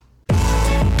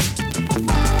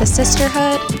the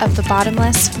Sisterhood of the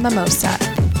Bottomless Mimosa.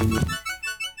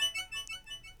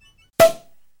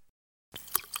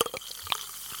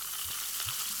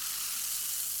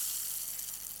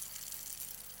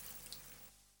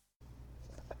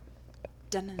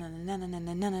 Dun.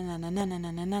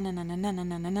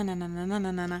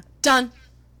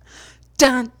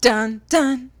 Dun, dun,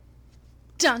 dun.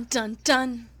 Dun, dun,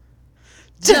 dun.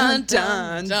 Dun,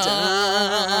 dun,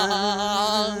 dun.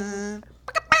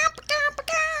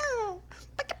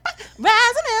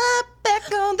 Rising up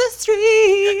back on the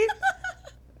street.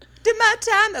 Do my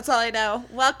time. That's all I know.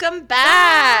 Welcome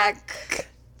back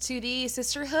To the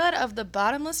Sisterhood of the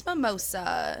Bottomless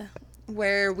Mimosa,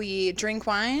 where we drink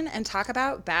wine and talk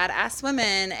about badass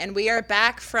women. And we are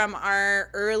back from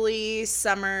our early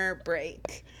summer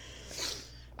break.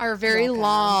 our very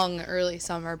long early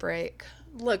summer break.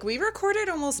 Look, we recorded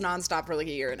almost nonstop for like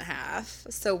a year and a half,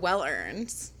 so well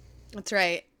earned. That's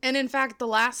right. And in fact, the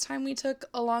last time we took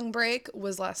a long break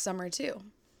was last summer too.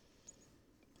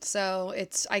 So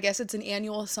I guess it's an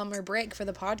annual summer break for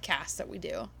the podcast that we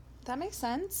do. That makes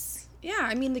sense. Yeah,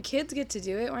 I mean, the kids get to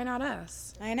do it. Why not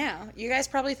us? I know. You guys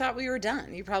probably thought we were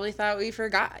done. You probably thought we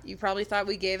forgot. You probably thought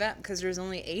we gave up because there's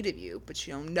only 8 of you, but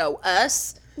you don't know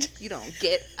us. You don't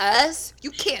get us. You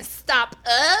can't stop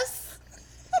us.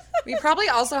 We probably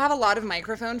also have a lot of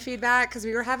microphone feedback because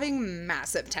we were having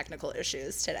massive technical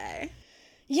issues today.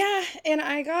 Yeah, and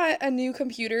I got a new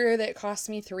computer that cost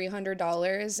me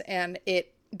 $300, and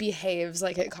it behaves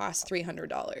like it costs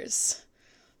 $300.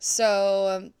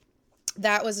 So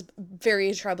that was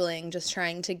very troubling, just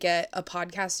trying to get a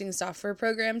podcasting software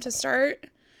program to start.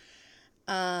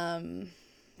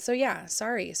 So yeah,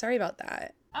 sorry about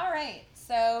that. All right,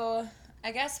 so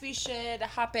I guess we should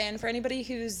hop in for anybody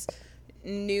who's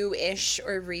new-ish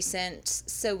or recent.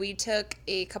 So we took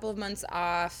a couple of months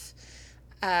off.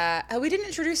 We didn't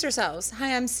introduce ourselves.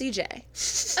 Hi, I'm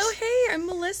CJ. Oh, hey, I'm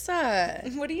Melissa.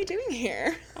 What are you doing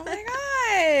here? Oh my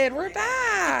God, we're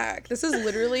back. This is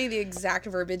literally the exact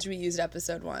verbiage we used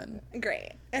episode 1.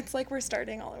 Great. It's like we're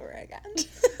starting all over again.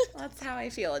 That's how I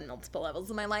feel in multiple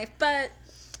levels of my life. But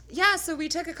yeah, so we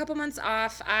took a couple months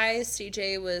off.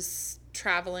 CJ was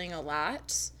traveling a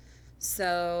lot.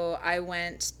 So I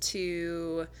went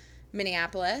to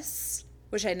Minneapolis,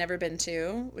 which I'd never been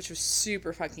to, which was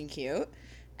super fucking cute.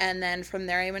 And then from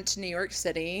there I went to New York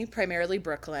City, primarily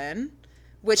Brooklyn,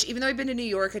 which even though I've been to New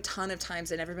York a ton of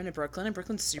times, I've never been to Brooklyn, and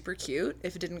Brooklyn's super cute.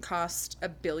 If it didn't cost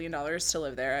 $1 billion to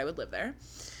live there, I would live there.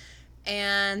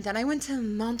 And then I went to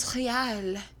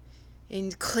Montreal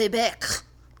in Quebec,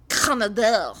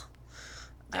 Canada.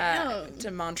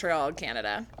 To Montreal,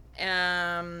 Canada.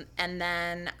 And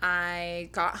then I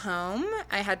got home.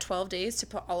 I had 12 days to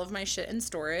put all of my shit in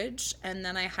storage, and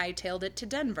then I hightailed it to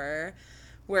Denver,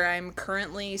 where I'm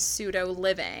currently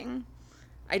pseudo-living.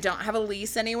 I don't have a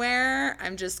lease anywhere.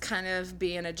 I'm just kind of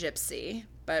being a gypsy,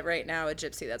 but right now a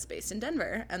gypsy that's based in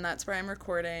Denver, and that's where I'm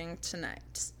recording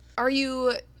tonight. Are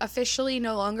you officially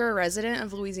no longer a resident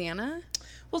of Louisiana?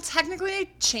 Well, technically I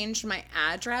changed my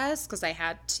address because I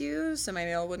had to, so my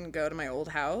mail wouldn't go to my old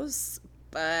house,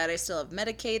 but I still have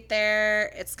Medicaid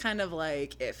there. It's kind of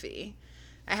like iffy.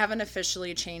 I haven't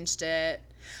officially changed it.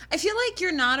 I feel like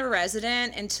you're not a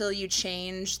resident until you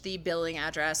change the billing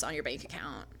address on your bank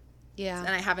account. Yeah. And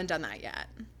I haven't done that yet.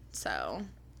 So,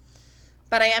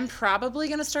 but I am probably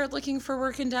going to start looking for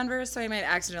work in Denver, so I might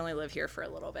accidentally live here for a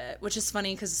little bit, which is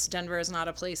funny because Denver is not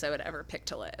a place I would ever pick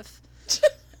to live.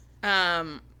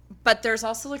 But there's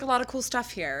also like a lot of cool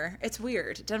stuff here. It's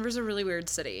weird. Denver's a really weird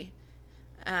city.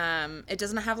 It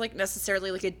doesn't have like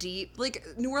necessarily like a deep, like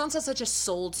New Orleans has such a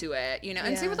soul to it, you know,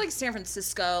 and same with like San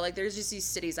Francisco. Like there's just these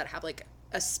cities that have like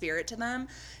a spirit to them.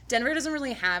 Denver doesn't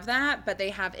really have that, but they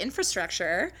have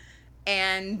infrastructure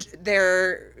and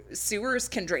their sewers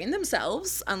can drain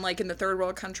themselves, unlike in the third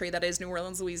world country that is New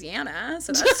Orleans, Louisiana.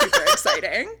 So that's super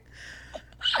exciting.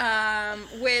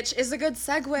 Which is a good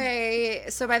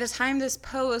segue. So by the time this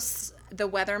posts, the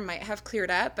weather might have cleared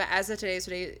up, but as of today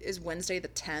is Wednesday the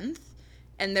 10th.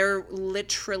 And there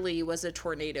literally was a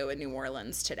tornado in New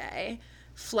Orleans today.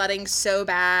 Flooding so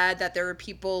bad that there were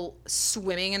people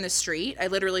swimming in the street. I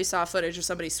literally saw footage of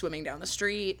somebody swimming down the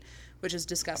street, which is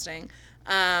disgusting.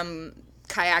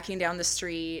 Kayaking down the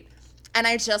street. And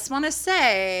I just want to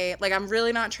say, like, I'm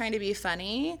really not trying to be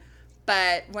funny,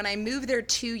 but when I moved there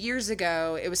 2 years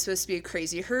ago, it was supposed to be a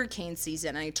crazy hurricane season.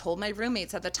 And I told my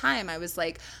roommates at the time, I was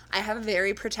like, I have a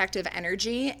very protective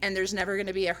energy, and there's never going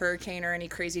to be a hurricane or any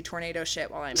crazy tornado shit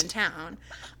while I'm in town.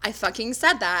 I fucking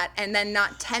said that. And then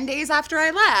not 10 days after I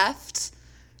left,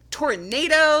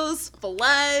 tornadoes,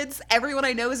 floods. Everyone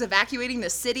I know is evacuating the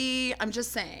city. I'm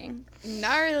just saying.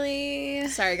 Gnarly.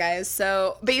 Sorry, guys.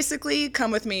 So basically, come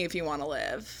with me if you want to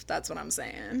live. That's what I'm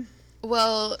saying.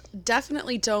 Well,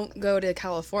 definitely don't go to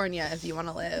California if you want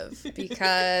to live,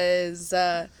 because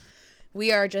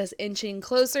we are just inching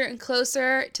closer and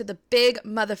closer to the big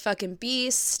motherfucking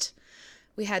beast.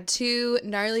 We had 2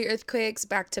 gnarly earthquakes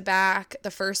back to back.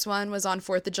 The first one was on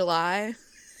 4th of July.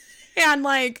 And,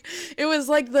 like, it was,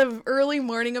 like, the early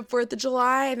morning of 4th of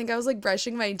July. I think I was, like,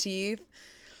 brushing my teeth.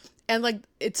 And, like,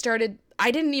 it started... I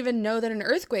didn't even know that an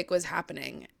earthquake was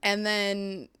happening. And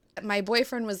then my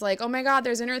boyfriend was like, oh, my God,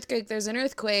 there's an earthquake. There's an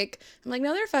earthquake. I'm like,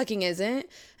 no, there fucking isn't.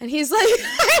 And he's like... I'm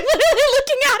literally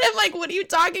looking at him like, what are you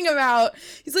talking about?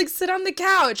 He's like, sit on the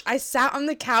couch. I sat on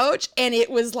the couch, and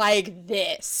it was like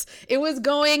this. It was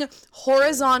going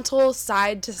horizontal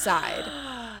side to side.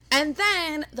 And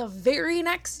then the very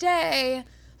next day,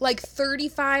 like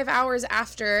 35 hours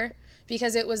after,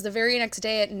 because it was the very next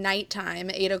day at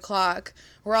nighttime, 8 o'clock,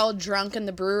 we're all drunk in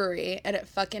the brewery, and it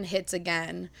fucking hits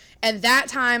again. And that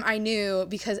time I knew,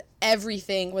 because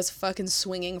everything was fucking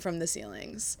swinging from the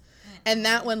ceilings. And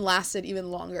that one lasted even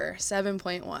longer,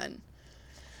 7.1.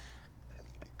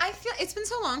 I feel it's been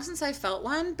so long since I felt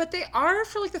one, but they are,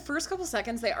 for like the first couple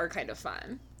seconds, they are kind of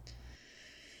fun.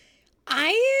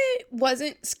 I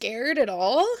wasn't scared at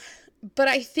all, but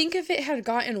I think if it had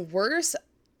gotten worse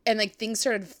and like things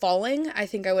started falling, I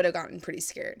think I would have gotten pretty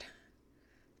scared.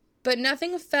 But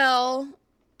nothing fell.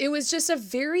 It was just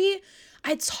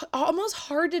it's almost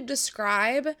hard to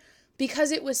describe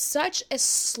because it was such a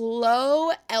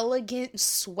slow, elegant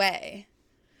sway.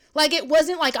 Like, it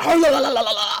wasn't like,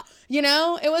 you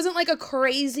know? It wasn't like a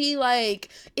crazy, like,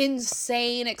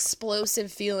 insane, explosive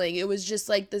feeling. It was just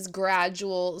like this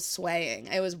gradual swaying.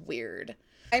 It was weird.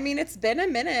 I mean, it's been a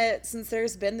minute since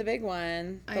there's been the big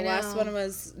one. The last one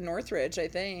was Northridge, I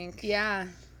think. Yeah.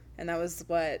 And that was,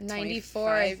 what, 94,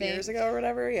 I think. years ago or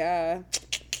whatever? Yeah.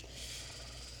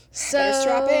 So... Better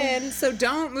strap in. So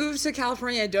don't move to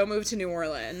California. Don't move to New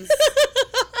Orleans.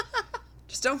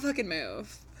 Just don't fucking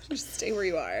move. Just stay where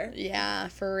you are. Yeah,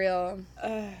 for real.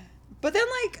 But then,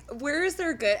 like, where is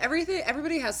there good?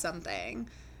 Everybody has something.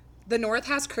 The North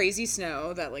has crazy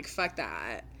snow that, like, fuck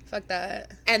that. Fuck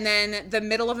that. And then the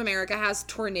middle of America has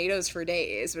tornadoes for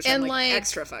days, which I'm like,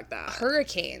 extra fuck that.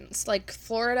 Hurricanes. Like,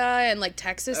 Florida and, like,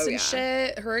 Texas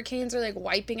shit. Hurricanes are, like,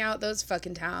 wiping out those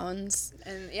fucking towns.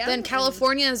 And yeah. Then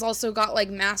California has also got, like,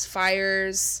 mass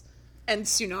fires. And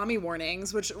tsunami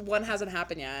warnings, which one hasn't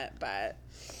happened yet, but...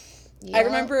 Yep. I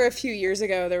remember a few years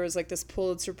ago, there was, like, this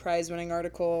Pulitzer Prize-winning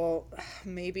article,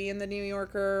 maybe in the New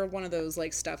Yorker, one of those,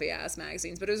 like, stuffy-ass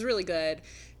magazines, but it was really good.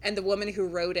 And the woman who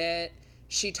wrote it,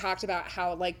 she talked about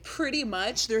how, like, pretty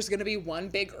much there's going to be one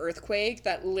big earthquake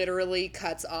that literally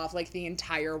cuts off, like, the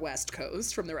entire West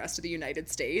Coast from the rest of the United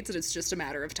States, and it's just a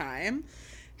matter of time.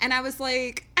 And I was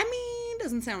like, I mean,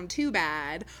 doesn't sound too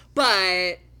bad,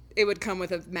 but it would come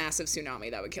with a massive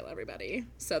tsunami that would kill everybody.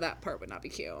 So that part would not be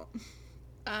cute.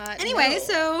 Anyway,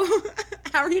 so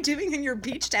how are you doing in your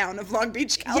beach town of Long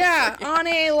Beach, California? Yeah, on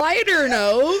a lighter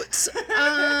note,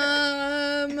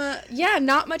 yeah,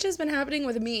 not much has been happening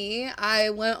with me. I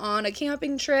went on a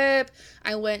camping trip.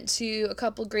 I went to a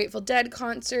couple Grateful Dead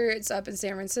concerts up in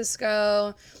San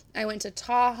Francisco. I went to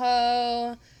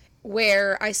Tahoe,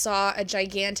 where I saw a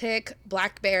gigantic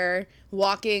black bear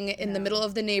walking in the middle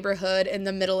of the neighborhood in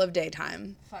the middle of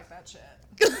daytime. Fuck that shit.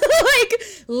 Like,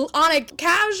 on a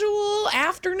casual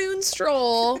afternoon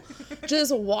stroll,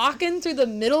 just walking through the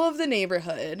middle of the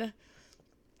neighborhood.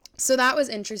 So that was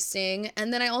interesting.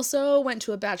 And then I also went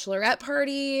to a bachelorette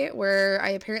party where I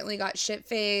apparently got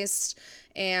shit-faced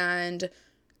and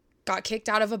got kicked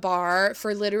out of a bar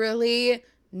for literally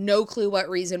no clue what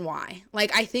reason why.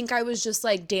 Like, I think I was just,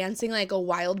 like, dancing like a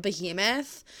wild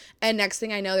behemoth. And next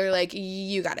thing I know, they're like,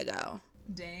 you gotta go.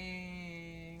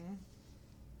 Dang.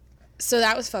 So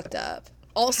that was fucked up.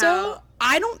 Also,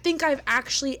 I don't think I've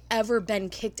actually ever been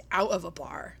kicked out of a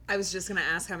bar. I was just going to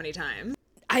ask how many times.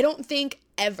 I don't think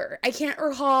ever. I can't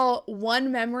recall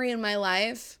one memory in my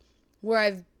life where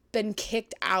I've been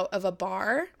kicked out of a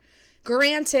bar.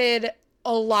 Granted,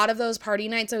 a lot of those party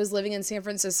nights I was living in San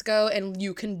Francisco, and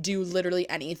you can do literally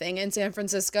anything in San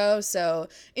Francisco, so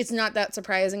it's not that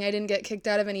surprising I didn't get kicked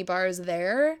out of any bars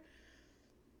there.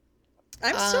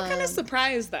 I'm still kind of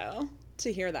surprised, though,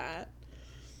 to hear that.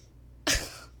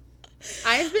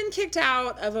 I've been kicked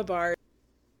out of a bar.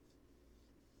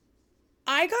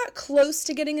 I got close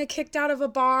to getting kicked out of a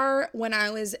bar when I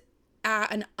was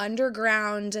at an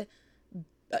underground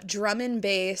drum and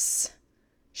bass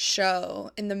show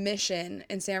in the Mission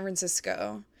in San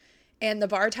Francisco. And the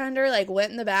bartender, like, went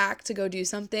in the back to go do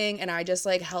something, and I just,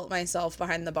 like, helped myself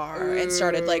behind the bar and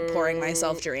started, like, pouring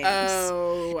myself drinks.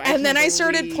 Oh, and then I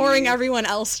started pouring everyone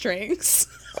else drinks.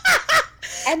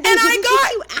 And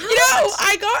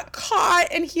I got caught,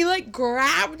 and he, like,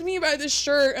 grabbed me by the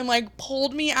shirt and, like,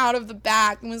 pulled me out of the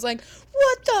back and was like,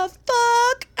 what the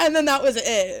fuck? And then that was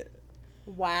it.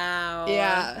 Wow.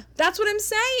 Yeah. That's what I'm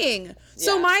saying.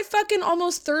 So my fucking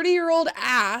almost 30-year-old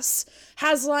ass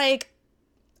has, like,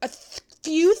 a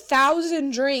few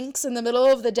thousand drinks in the middle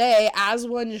of the day, as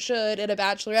one should at a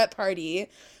bachelorette party,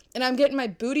 and I'm getting my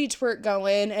booty twerk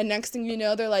going, and next thing you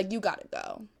know, they're like, you gotta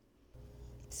go.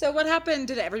 So what happened?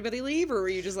 Did everybody leave, or were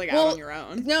you just, like, out on your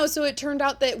own? No, so it turned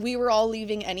out that we were all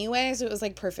leaving anyway, so it was,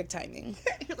 like, perfect timing.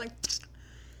 You're like,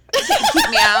 keep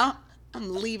me out.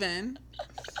 I'm leaving.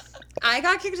 I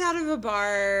got kicked out of a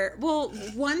bar. Well,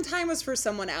 one time was for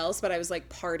someone else, but I was, like,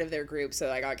 part of their group,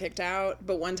 so I got kicked out.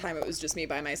 But one time it was just me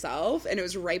by myself, and it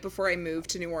was right before I moved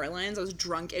to New Orleans. I was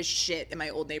drunk as shit in my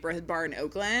old neighborhood bar in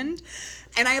Oakland.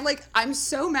 And I'm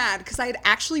so mad because I had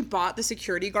actually bought the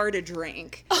security guard a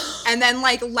drink. And then,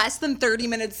 like, less than 30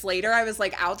 minutes later, I was,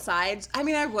 like, outside. I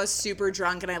mean, I was super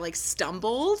drunk, and I, like,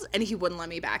 stumbled, and he wouldn't let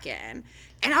me back in.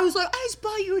 And I was like, I just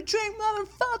bought you a drink,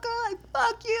 motherfucker. Like,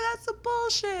 fuck you, that's some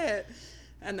bullshit.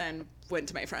 And then went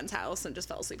to my friend's house and just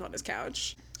fell asleep on his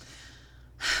couch.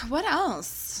 What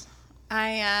else?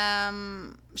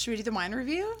 Should we do the wine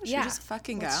review? Should we just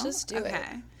fucking go? Let's just do it.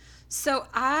 So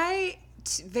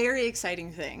very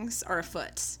exciting things are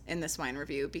afoot in this wine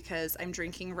review because I'm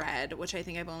drinking red, which I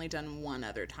think I've only done one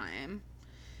other time.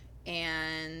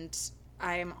 And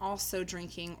I'm also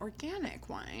drinking organic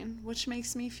wine, which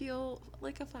makes me feel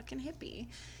like a fucking hippie.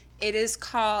 It is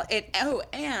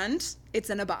and it's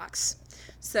in a box.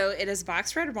 So it is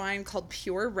box red wine called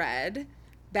Pure Red,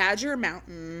 Badger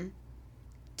Mountain,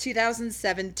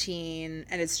 2017,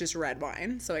 and it's just red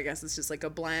wine. So I guess it's just like a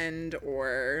blend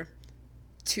or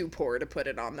too pour to put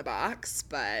it on the box,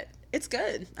 but it's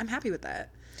good. I'm happy with that.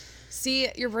 See,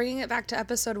 you're bringing it back to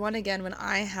episode 1 again when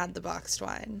I had the boxed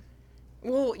wine.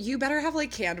 Well, you better have,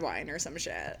 like, canned wine or some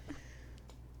shit.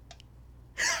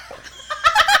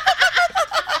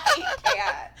 I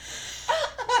can't.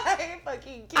 I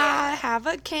fucking can't. I have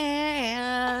a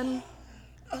can.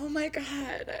 Oh my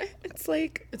god. It's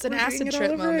like it's an acid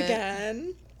trip moment.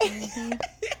 Again. Mm-hmm.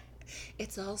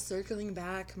 It's all circling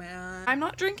back, man. I'm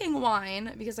not drinking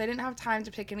wine because I didn't have time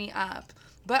to pick any up,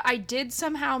 but I did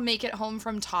somehow make it home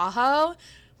from Tahoe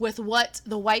with what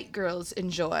the white girls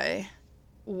enjoy.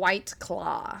 White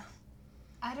Claw.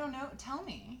 I don't know. Tell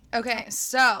me. Okay,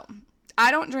 so I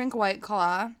don't drink White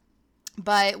Claw,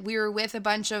 but we were with a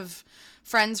bunch of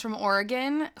friends from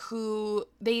Oregon who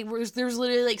there was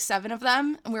literally like 7 of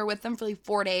them, and we were with them for like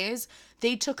 4 days.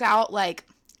 They took out like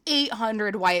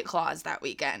 800 White Claws that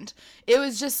weekend. It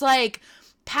was just like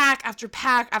pack after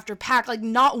pack after pack. Like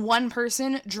not one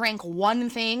person drank one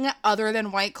thing other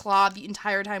than White Claw the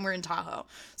entire time we're in Tahoe.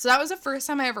 So that was the first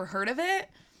time I ever heard of it.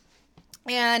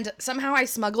 And somehow I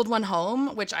smuggled one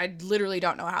home, which I literally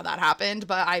don't know how that happened,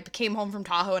 but I came home from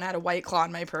Tahoe and had a White Claw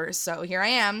in my purse, so here I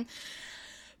am.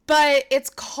 But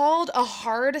it's called a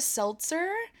hard seltzer,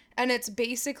 and it's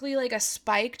basically like a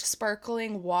spiked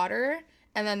sparkling water,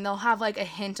 and then they'll have like a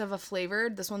hint of a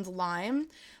flavored. This one's lime.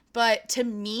 But to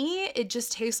me, it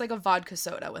just tastes like a vodka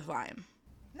soda with lime.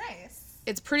 Nice.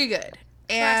 It's pretty good. Classic.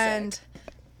 And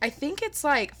I think it's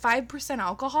like 5%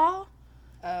 alcohol,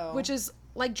 which is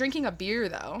like drinking a beer,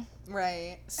 though.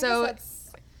 Right. So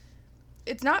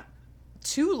it's not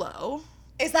too low.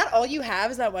 Is that all you have?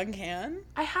 Is that one can?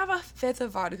 I have a 5th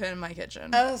of vodka in my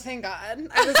kitchen. Oh, thank God.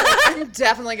 I was like, I'm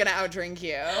definitely going to outdrink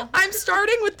you. I'm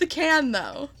starting with the can,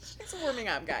 though. It's warming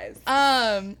up, guys.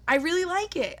 I really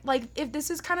like it. Like, if this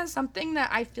is kind of something that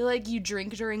I feel like you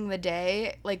drink during the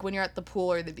day, like when you're at the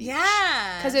pool or the beach.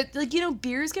 Yeah. Because it, like, you know,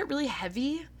 beers get really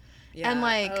heavy. Yeah. And,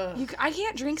 like, I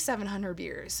can't drink 700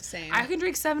 beers. Same. I can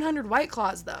drink 700 White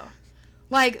Claws, though.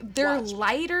 Like, they're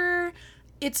lighter.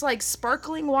 It's, like,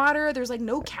 sparkling water. There's, like,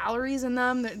 no calories in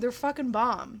them. They're fucking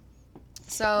bomb.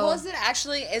 So. Well,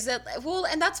 well,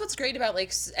 and that's what's great about,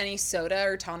 like, any soda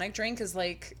or tonic drink is,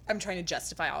 like, I'm trying to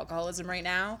justify alcoholism right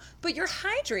now, but you're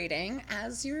hydrating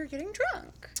as you're getting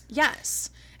drunk. Yes.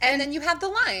 And then you have the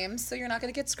lime, so you're not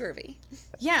going to get scurvy.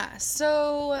 Yeah,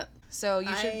 so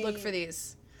you should look for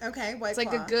these. Okay, White Claw.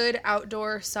 It's like a good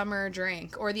outdoor summer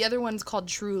drink. Or the other one's called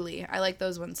Truly. I like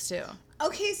those ones too.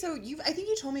 Okay, so I think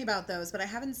you told me about those, but I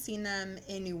haven't seen them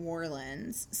in New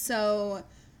Orleans. So,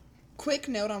 quick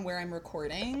note on where I'm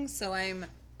recording. So I'm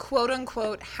quote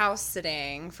unquote house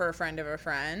sitting for a friend of a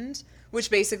friend, which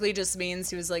basically just means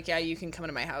he was like, yeah, you can come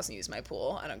into my house and use my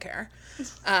pool. I don't care.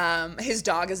 His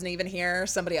dog isn't even here.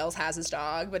 Somebody else has his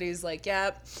dog, but he's like,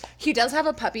 yep. He does have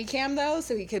a puppy cam though,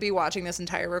 so he could be watching this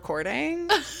entire recording.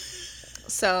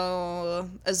 So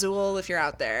Azul, if you're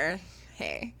out there,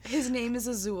 hey. His name is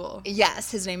Azul. Yes,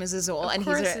 his name is Azul, and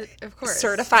he's a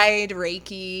certified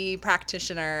Reiki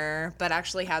practitioner, but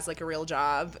actually has like a real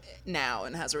job now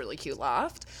and has a really cute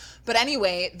loft. But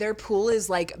anyway, their pool is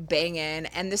like banging,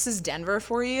 and this is Denver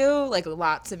for you, like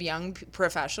lots of young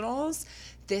professionals.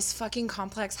 This fucking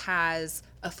complex has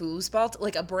a foosball,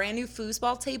 like a brand new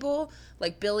foosball table,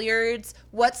 like billiards.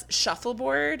 What's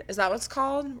shuffleboard? Is that what's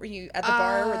called? Were you at the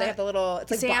bar where they have the little,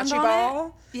 it's like bocce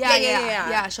ball?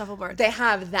 Yeah, shuffleboard. They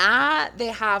have that. They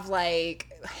have like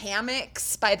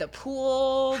hammocks by the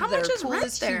pool. How much is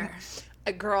rent there?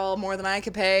 A girl, more than I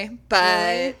could pay,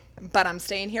 but I'm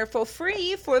staying here for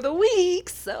free for the week.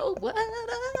 So what?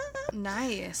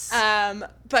 Nice.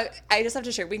 But I just have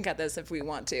to share. We can cut this if we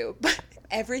want to. But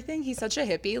everything, he's such a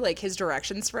hippie. Like his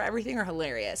directions for everything are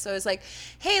hilarious. So it's like,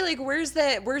 hey, like where's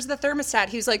the thermostat?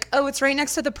 He was like, oh, it's right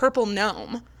next to the purple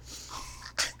gnome.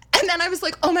 And then I was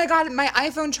like, oh my God, my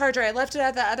iPhone charger, I left it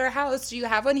at the other house. Do you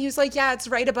have one? He was like, yeah, it's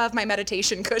right above my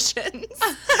meditation cushions.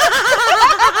 I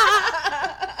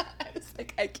was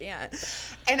like, I can't.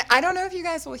 And I don't know if you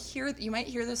guys will you might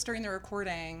hear this during the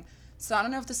recording. So I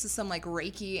don't know if this is some like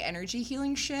Reiki energy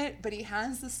healing shit, but he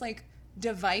has this like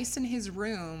device in his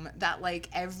room that like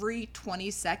every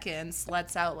 20 seconds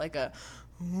lets out like a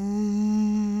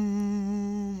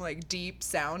like deep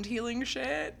sound healing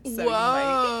shit. So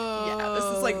whoa. This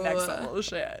is like next level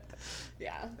shit.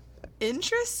 Yeah.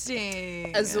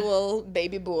 Interesting. Azul,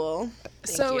 baby bull.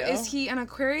 So is he an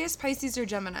Aquarius, Pisces, or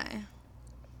Gemini?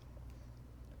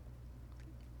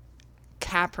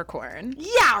 Capricorn.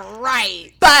 Yeah,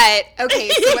 right. But okay,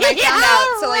 so when I found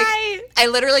out, so like right. I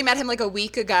literally met him like a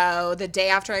week ago. The day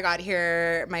after I got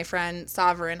here, my friend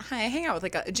Sovereign. Hi, I hang out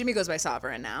with Jimmy goes by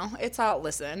Sovereign now. It's all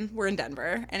listen. We're in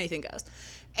Denver. Anything goes.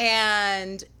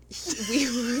 And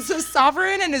so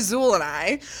Sovereign and Azul and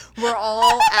I were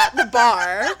all at the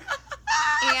bar.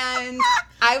 And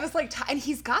I was like, and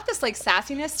he's got this like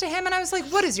sassiness to him. And I was like,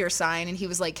 what is your sign? And he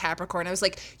was like, Capricorn. I was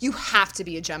like, you have to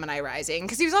be a Gemini rising.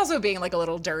 Because he was also being like a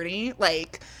little dirty,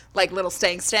 like little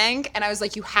stank. And I was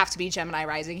like, you have to be Gemini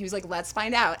rising. He was like, let's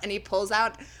find out. And he pulls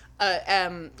out,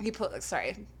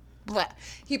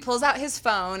 he pulls out his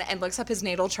phone and looks up his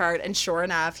natal chart. And sure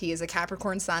enough, he is a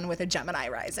Capricorn sun with a Gemini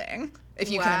rising. If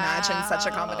you can imagine such a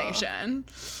combination.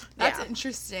 That's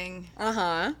interesting.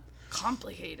 Uh-huh.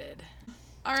 Complicated.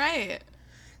 All right.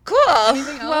 Cool.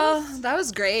 Anything else? Well, that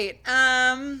was great.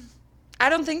 I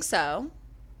don't think so.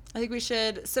 I think we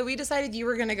should. So we decided you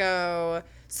were going to go.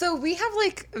 So we have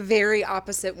like very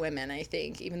opposite women, I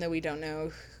think, even though we don't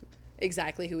know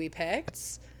exactly who we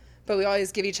picked. But we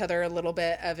always give each other a little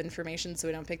bit of information so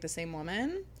we don't pick the same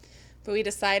woman. But we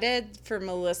decided for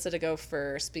Melissa to go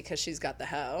first because she's got the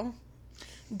hoe.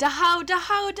 Da hoe, da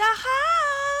hoe, da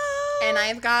hoe. And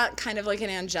I've got kind of like an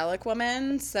angelic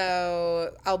woman,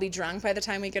 so I'll be drunk by the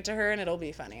time we get to her, and it'll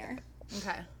be funnier.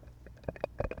 Okay.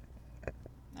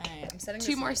 All right, I'm setting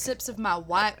Two more sips of my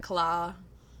White Claw.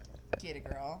 Get it,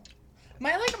 girl.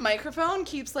 My like microphone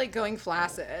keeps like going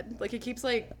flaccid. Like it keeps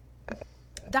like.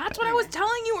 That's what I was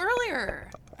telling you earlier.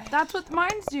 That's what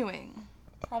mine's doing.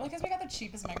 Probably because we got the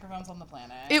cheapest microphones on the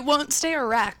planet. It won't stay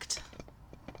erect.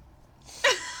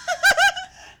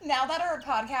 Now that our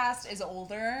podcast is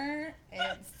older,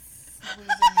 it's losing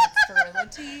its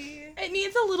virility. It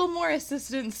needs a little more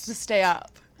assistance to stay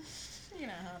up. You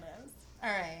know how it is. All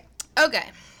right.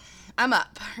 Okay. I'm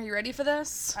up. Are you ready for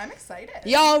this? I'm excited.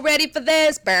 Y'all ready for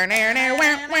this?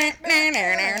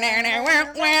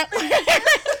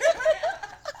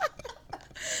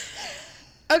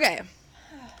 Okay.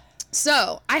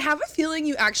 So, I have a feeling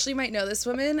you actually might know this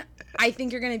woman. I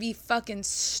think you're going to be fucking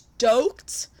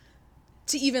stoked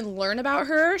to even learn about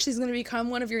her. She's going to become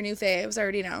one of your new faves. I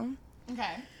already know.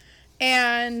 Okay.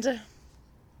 And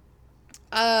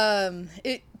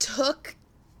it took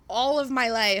all of my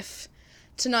life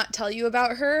to not tell you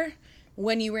about her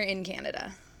when you were in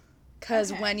Canada.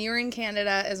 Because when you were in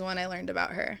Canada is when I learned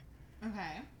about her.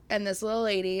 Okay. And this little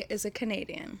lady is a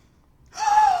Canadian.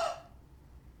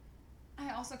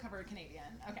 I also covered Canadian.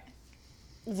 Okay.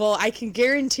 Well, I can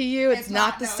guarantee you it's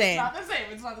not the same. It's not the same.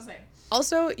 It's not the same.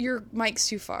 Also, your mic's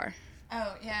too far.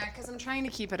 Oh, yeah, because I'm trying to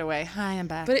keep it away. Hi, I'm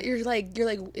back. But you're like,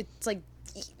 it's like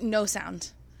no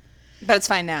sound. But it's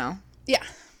fine now. Yeah.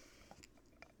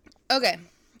 Okay.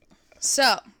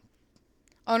 So,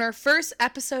 on our first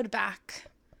episode back,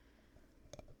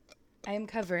 I am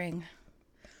covering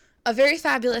A very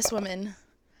fabulous woman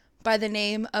by the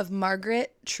name of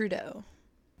Margaret Trudeau.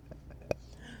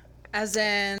 As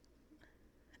in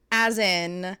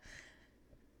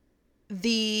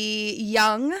the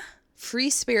young,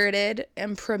 free-spirited,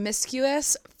 and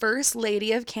promiscuous First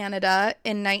Lady of Canada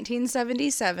in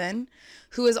 1977,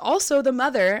 who is also the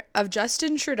mother of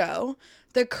Justin Trudeau,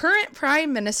 the current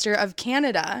Prime Minister of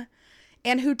Canada,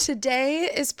 and who today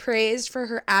is praised for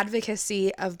her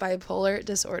advocacy of bipolar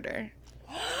disorder.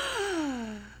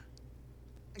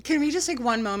 Can we just take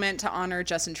one moment to honor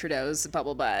Justin Trudeau's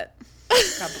bubble butt?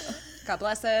 God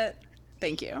bless it.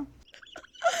 Thank you.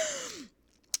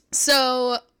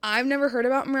 So I've never heard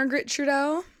about Margaret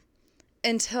Trudeau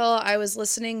until I was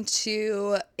listening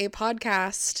to a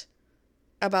podcast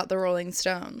about the Rolling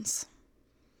Stones.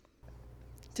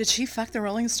 Did she fuck the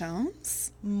Rolling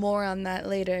Stones? More on that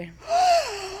later.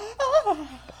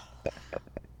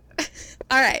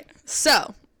 All right,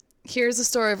 so here's the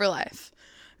story of her life.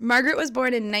 Margaret was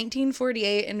born in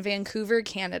 1948 in Vancouver,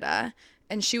 Canada,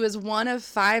 and she was one of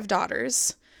 5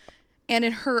 daughters. And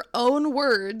in her own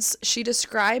words, she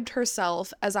described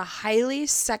herself as a highly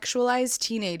sexualized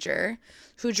teenager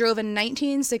who drove a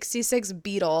 1966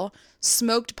 Beetle,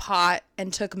 smoked pot,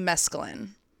 and took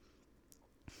mescaline.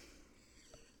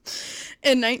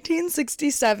 In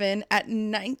 1967, at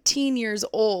 19 years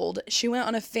old, she went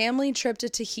on a family trip to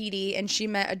Tahiti and she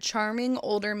met a charming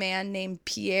older man named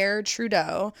Pierre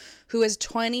Trudeau, who was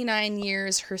 29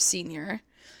 years her senior.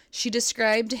 She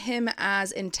described him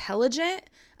as intelligent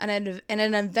and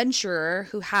an adventurer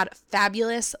who had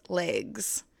fabulous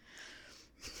legs.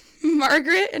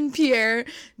 Margaret and Pierre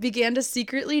began to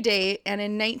secretly date, and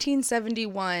in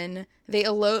 1971, they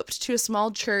eloped to a small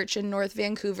church in North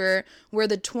Vancouver where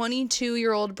the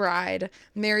 22-year-old bride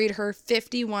married her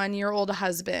 51-year-old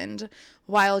husband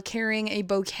while carrying a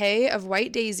bouquet of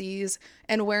white daisies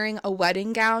and wearing a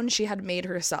wedding gown she had made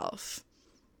herself.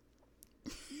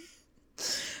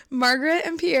 Margaret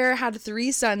and Pierre had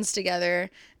 3 sons together,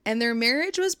 and their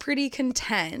marriage was pretty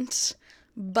content.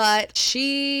 But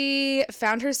she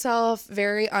found herself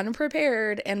very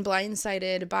unprepared and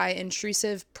blindsided by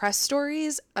intrusive press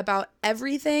stories about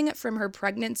everything from her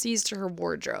pregnancies to her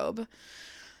wardrobe.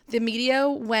 The media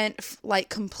went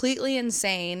completely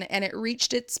insane, and it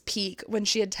reached its peak when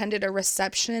she attended a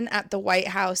reception at the White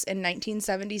House in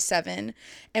 1977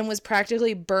 and was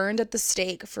practically burned at the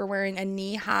stake for wearing a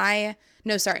knee-length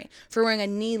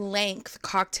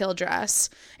cocktail dress,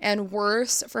 and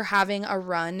worse, for having a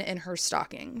run in her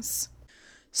stockings.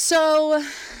 So,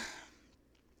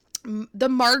 the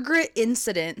Margaret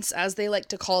incidents, as they like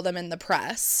to call them in the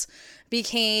press,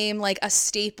 became like a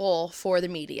staple for the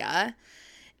media.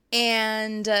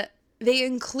 And they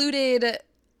included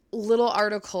little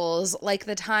articles like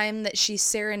the time that she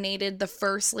serenaded the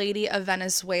First Lady of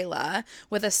Venezuela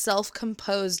with a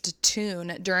self-composed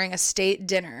tune during a state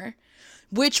dinner,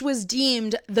 which was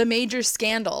deemed the major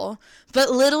scandal.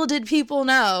 But little did people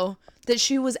know that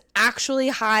she was actually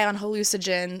high on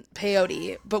hallucinogen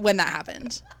peyote, but when that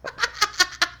happened.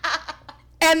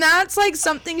 And that's like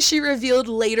something she revealed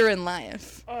later in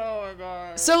life. Oh my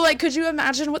god. So like, could you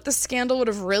imagine what the scandal would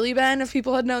have really been if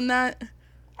people had known that?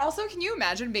 Also, can you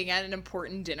imagine being at an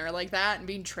important dinner like that and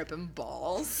being tripping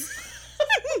balls?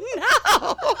 No.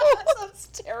 That sounds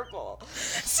terrible.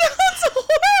 Sounds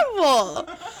horrible.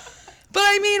 But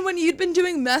I mean, when you'd been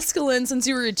doing mescaline since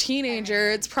you were a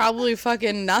teenager, it's probably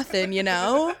fucking nothing, you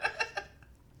know?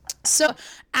 So,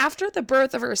 after the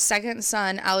birth of her second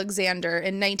son, Alexander,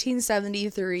 in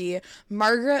 1973,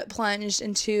 Margaret plunged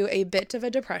into a bit of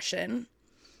a depression.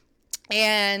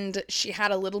 And she had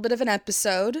a little bit of an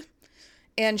episode.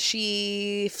 And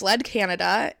she fled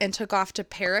Canada and took off to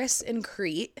Paris and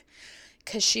Crete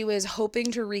because she was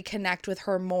hoping to reconnect with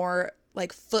her more,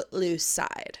 like, footloose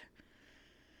side.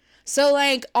 So,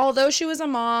 like, although she was a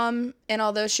mom and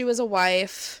although she was a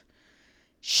wife,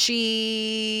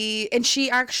 she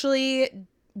actually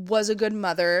was a good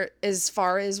mother as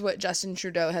far as what Justin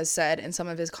Trudeau has said in some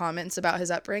of his comments about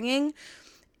his upbringing.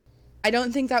 I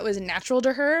don't think that was natural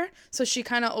to her, so she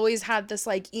kind of always had this,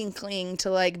 like, inkling to,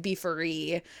 like, be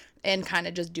free and kind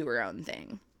of just do her own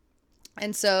thing.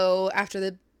 And so after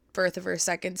the birth of her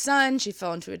second son, she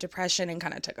fell into a depression and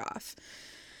kind of took off.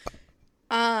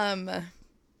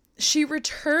 She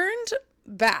returned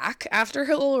back after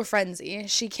her little frenzy.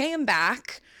 She came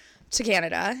back to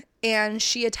Canada and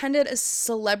she attended a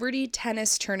celebrity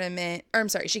tennis tournament.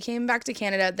 She came back to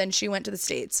Canada, then she went to the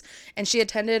States and she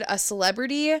attended a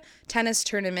celebrity tennis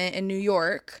tournament in New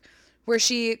York where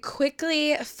she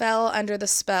quickly fell under the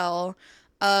spell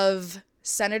of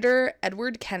Senator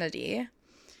Edward Kennedy,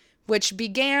 which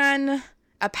began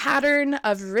a pattern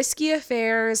of risky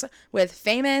affairs with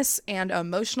famous and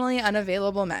emotionally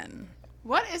unavailable men.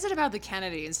 What is it about the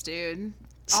Kennedys, dude?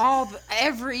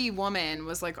 Every woman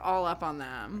was like all up on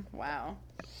them. Wow.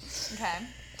 Okay.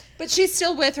 But she's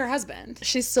still with her husband.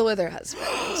 She's still with her husband.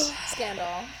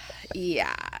 Scandal.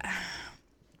 Yeah.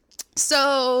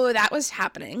 So that was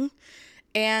happening.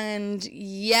 And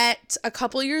yet a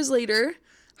couple years later,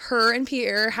 her and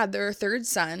Pierre had their third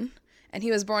son, and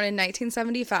he was born in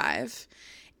 1975.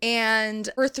 And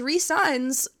her three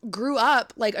sons grew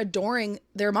up like adoring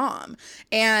their mom.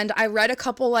 And I read a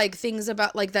couple like things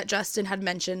about like that Justin had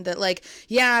mentioned that like,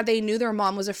 yeah, they knew their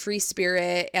mom was a free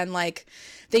spirit and like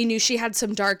they knew she had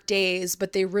some dark days,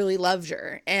 but they really loved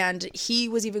her. And he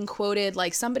was even quoted,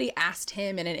 like somebody asked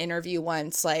him in an interview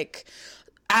once, like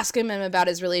asking him about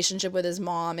his relationship with his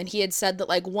mom. And he had said that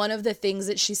like one of the things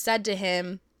that she said to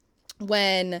him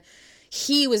when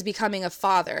he was becoming a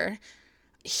father,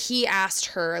 he asked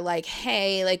her like,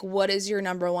 hey, like, what is your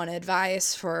number one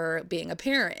advice for being a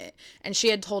parent? And she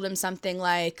had told him something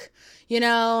like, you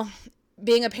know,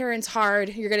 being a parent's hard.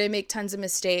 You're going to make tons of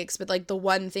mistakes, but like the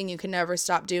one thing you can never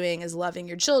stop doing is loving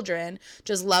your children.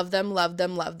 Just love them, love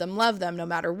them, love them, love them, no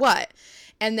matter what.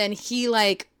 And then he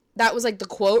like, that was like the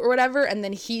quote or whatever. And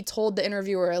then he told the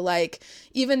interviewer, like,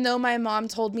 even though my mom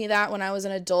told me that when I was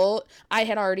an adult, I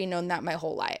had already known that my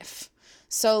whole life.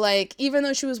 So, like, even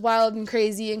though she was wild and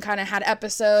crazy and kind of had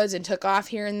episodes and took off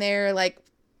here and there, like,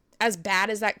 as bad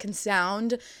as that can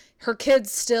sound, her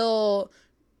kids still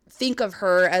think of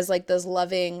her as, like, this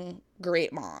loving,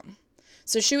 great mom.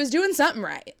 So she was doing something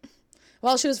right.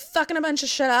 While she was fucking a bunch of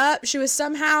shit up, she was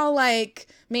somehow, like,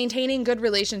 maintaining good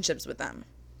relationships with them.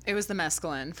 It was the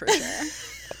mescaline, for sure.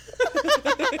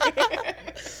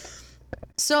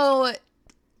 So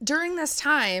during this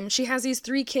time, she has these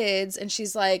 3 kids, and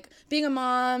she's, like, being a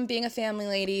mom, being a family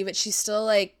lady, but she's still,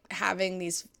 like, having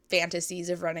these fantasies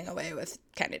of running away with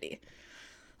Kennedy.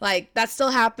 Like, that's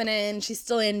still happening. She's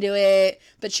still into it,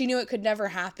 but she knew it could never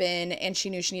happen, and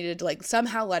she knew she needed to, like,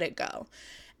 somehow let it go.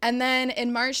 And then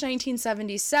in March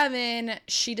 1977,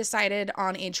 she decided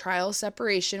on a trial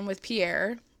separation with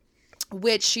Pierre,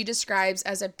 which she describes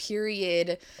as a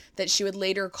period that she would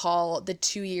later call the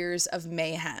 2 years of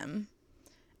mayhem.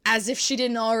 As if she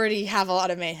didn't already have a lot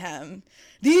of mayhem.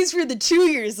 These were the 2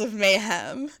 years of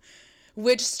mayhem,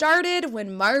 which started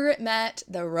when Margaret met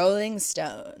the Rolling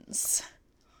Stones.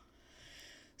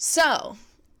 So,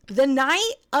 the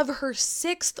night of her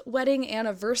 6th wedding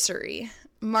anniversary,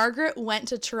 Margaret went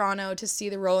to Toronto to see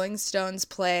the Rolling Stones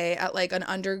play at like an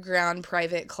underground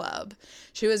private club.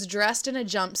 She was dressed in a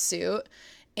jumpsuit,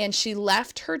 and she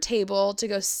left her table to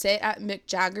go sit at Mick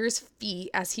Jagger's feet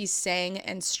as he sang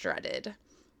and strutted.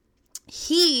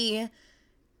 He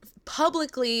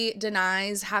publicly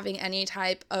denies having any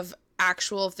type of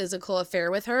actual physical affair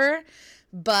with her,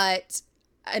 but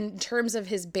in terms of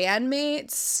his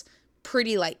bandmates,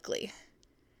 pretty likely.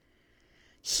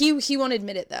 He won't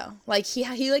admit it though. Like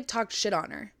he like talked shit on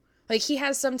her. Like he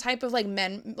has some type of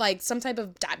like some type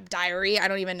of diary, I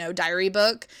don't even know, diary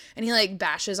book, and he like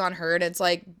bashes on her, and it's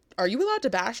like, are you allowed to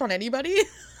bash on anybody?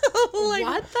 Like,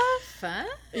 what the fuck?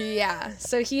 Yeah.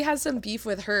 So he has some beef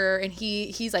with her, and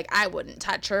he's like, I wouldn't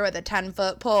touch her with a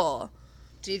 10-foot pole.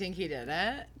 Do you think he did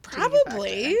it?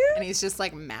 Probably. And he's just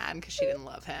like mad because she didn't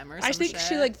love him or something. I think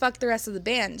she like fucked the rest of the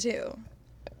band too.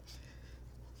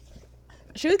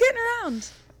 She was getting around.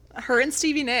 Her and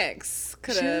Stevie Nicks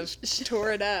could have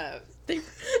tore it up. They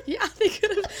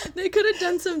could have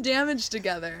done some damage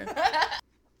together.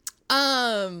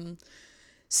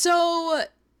 So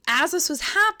as this was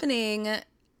happening,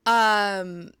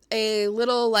 a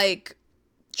little like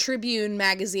Tribune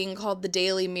magazine called the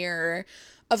Daily Mirror,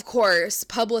 of course,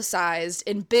 publicized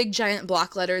in big giant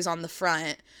block letters on the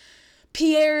front,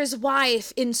 Pierre's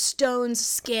wife in Stone's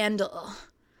scandal.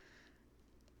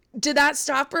 Did that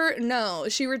stop her? No.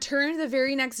 She returned the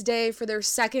very next day for their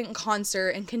second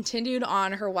concert and continued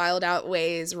on her wild out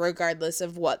ways, regardless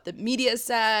of what the media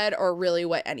said or really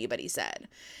what anybody said.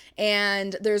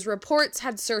 And there's reports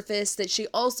had surfaced that she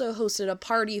also hosted a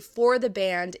party for the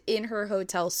band in her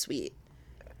hotel suite.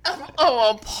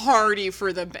 Oh, a party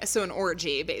for the... So an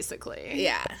orgy, basically.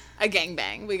 Yeah. A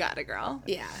gangbang. We got it, girl.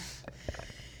 Yeah.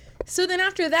 So then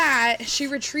after that, she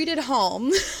retreated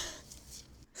home.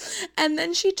 And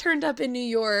then she turned up in New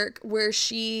York, where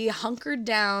she hunkered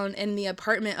down in the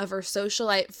apartment of her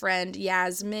socialite friend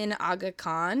Yasmin Aga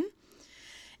Khan.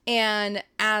 And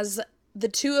as the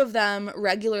two of them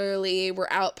regularly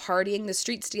were out partying the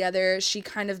streets together, she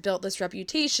kind of built this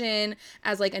reputation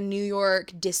as like a New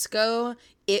York disco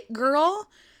it girl,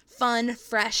 fun,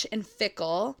 fresh, and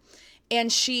fickle. And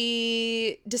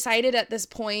she decided at this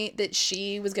point that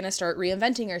she was going to start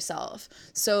reinventing herself.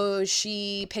 So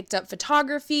she picked up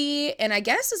photography, and I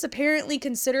guess is apparently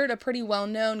considered a pretty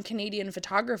well-known Canadian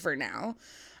photographer now.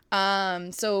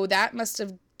 So that must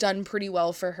have done pretty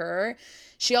well for her.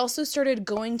 She also started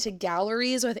going to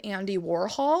galleries with Andy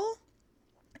Warhol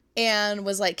and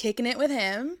was like kicking it with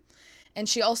him. And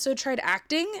she also tried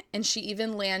acting, and she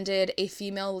even landed a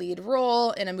female lead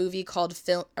role in a movie called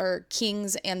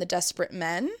Kings and the Desperate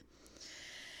Men.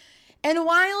 And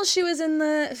while she was in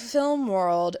the film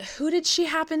world, who did she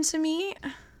happen to meet?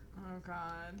 Oh,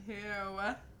 God.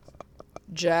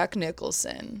 Who? Jack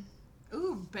Nicholson.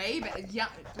 Ooh, baby.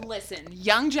 Listen,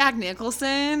 young Jack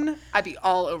Nicholson, I'd be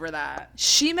all over that.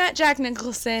 She met Jack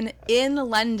Nicholson in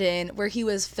London where he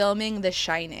was filming The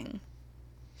Shining.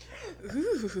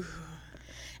 Ooh.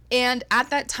 And at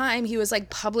that time, he was like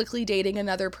publicly dating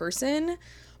another person,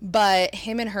 but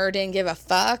him and her didn't give a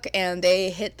fuck, and they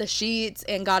hit the sheets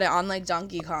and got it on like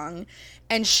Donkey Kong.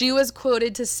 And she was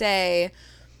quoted to say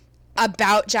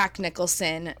about Jack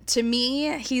Nicholson, "To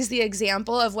me, he's the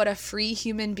example of what a free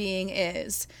human being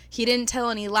is. He didn't tell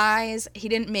any lies. He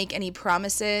didn't make any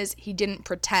promises. He didn't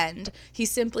pretend. He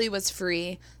simply was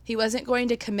free. He wasn't going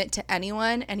to commit to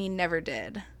anyone, and he never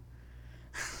did."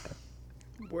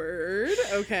 Word.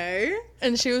 Okay.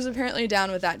 And she was apparently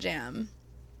down with that jam.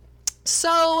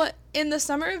 So, in the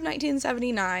summer of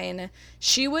 1979,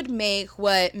 she would make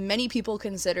what many people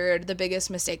considered the biggest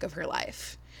mistake of her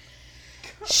life.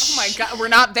 Oh my God, we're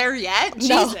not there yet?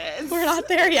 No, Jesus. we're not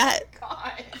there yet.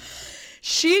 God.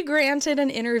 She granted an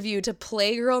interview to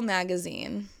Playgirl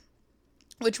magazine,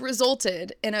 which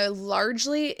resulted in a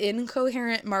largely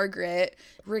incoherent Margaret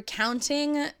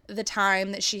recounting the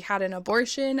time that she had an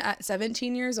abortion at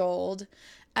 17 years old,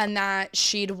 and that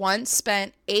she'd once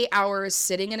spent 8 hours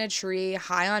sitting in a tree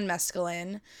high on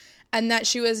mescaline, and that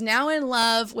she was now in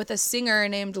love with a singer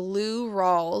named Lou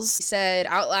Rawls. She said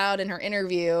out loud in her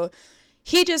interview,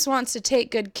 "He just wants to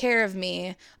take good care of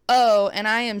me. Oh, and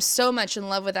I am so much in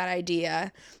love with that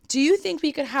idea. Do you think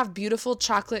we could have beautiful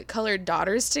chocolate-colored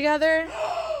daughters together?"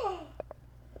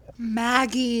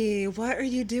 Maggie, what are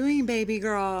you doing, baby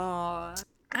girl?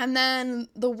 And then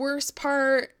the worst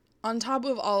part, on top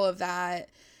of all of that,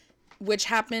 which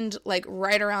happened like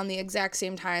right around the exact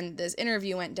same time this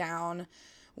interview went down,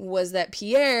 was that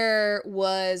Pierre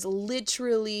was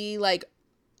literally like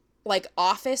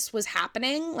office was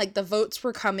happening, like the votes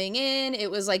were coming in, it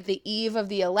was like the eve of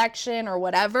the election or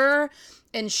whatever,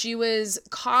 and she was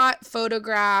caught,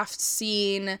 photographed,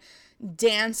 seen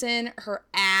dancing her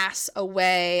ass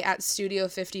away at Studio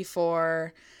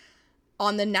 54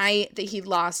 on the night that he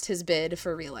lost his bid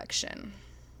for re-election.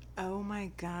 Oh my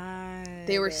God.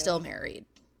 They were still married.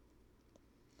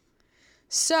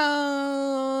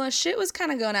 So shit was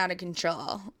kind of going out of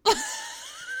control.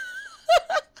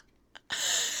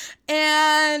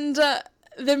 And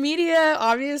the media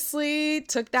obviously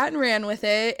took that and ran with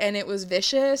it, and it was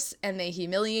vicious, and they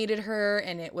humiliated her,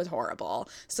 and it was horrible.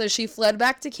 So she fled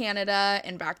back to Canada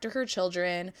and back to her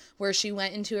children, where she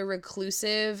went into a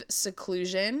reclusive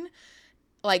seclusion,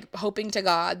 like hoping to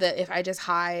God that if I just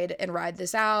hide and ride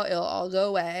this out, it'll all go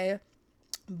away.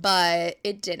 But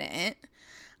it didn't.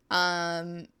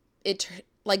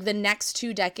 Like the next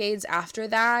 2 decades after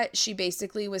that, she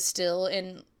basically was still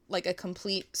in like a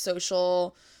complete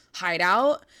social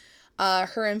hideout.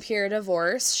 Her and Pierre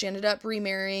divorced. She ended up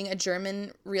remarrying a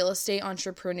German real estate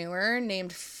entrepreneur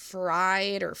named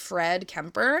Fred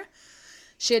Kemper.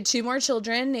 She had 2 more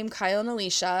children named Kyle and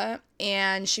Alicia,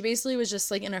 and she basically was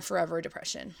just like in a forever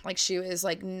depression. Like she was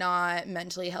like not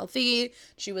mentally healthy.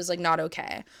 She was like not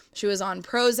okay. She was on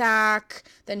Prozac,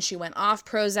 then she went off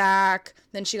Prozac,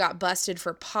 then she got busted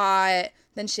for pot,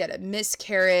 then she had a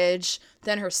miscarriage,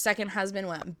 then her second husband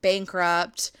went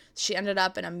bankrupt. She ended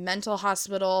up in a mental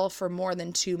hospital for more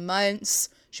than 2 months.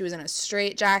 She was in a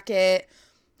straitjacket.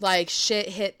 Like shit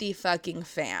hit the fucking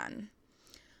fan.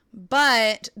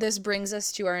 But this brings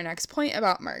us to our next point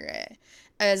about Margaret,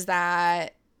 is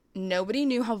that nobody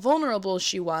knew how vulnerable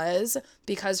she was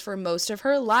because for most of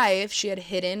her life, she had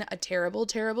hidden a terrible,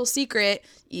 terrible secret,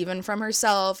 even from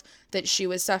herself, that she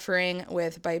was suffering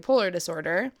with bipolar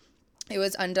disorder. It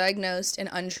was undiagnosed and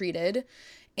untreated,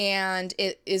 and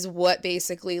it is what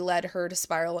basically led her to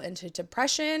spiral into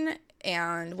depression,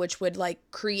 and which would like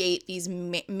create these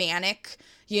manic,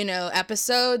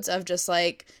 episodes of just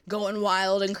like going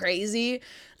wild and crazy,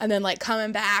 and then like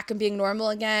coming back and being normal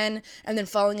again, and then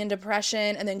falling in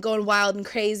depression, and then going wild and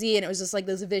crazy, and it was just like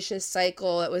this vicious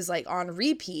cycle that was like on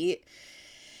repeat.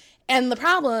 And the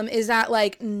problem is that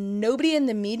like nobody in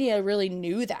the media really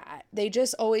knew that. they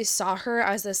just always saw her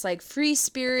as this like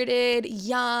free-spirited,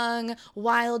 young,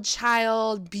 wild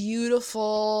child,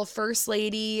 beautiful first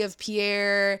lady of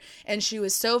Pierre, and she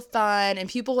was so fun, and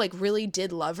people like really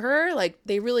did love her. Like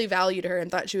they really valued her and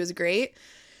thought she was great.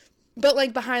 But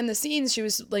like behind the scenes, she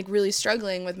was like really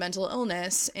struggling with mental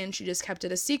illness, and she just kept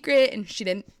it a secret, and she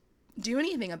didn't do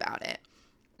anything about it.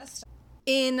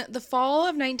 In the fall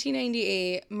of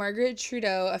 1998, Margaret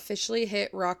Trudeau officially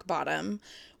hit rock bottom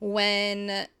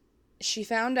when she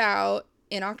found out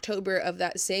in October of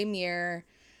that same year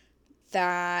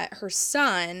that her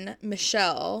son,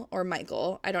 Michel, or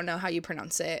Michael, I don't know how you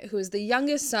pronounce it, who is the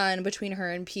youngest son between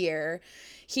her and Pierre,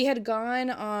 he had gone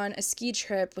on a ski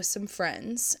trip with some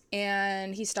friends,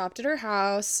 and he stopped at her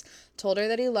house, told her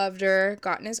that he loved her,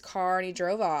 got in his car, and he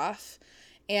drove off.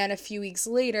 And a few weeks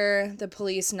later, the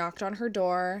police knocked on her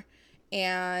door,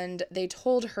 and they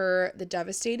told her the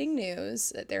devastating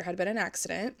news that there had been an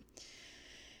accident.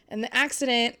 And the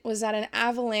accident was that an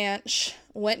avalanche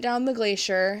went down the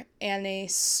glacier, and they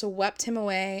swept him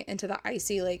away into the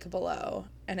icy lake below,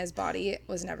 and his body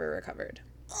was never recovered.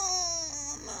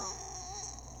 Oh,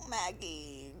 no.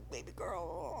 Maggie, baby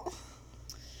girl.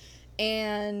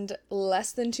 And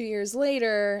less than 2 years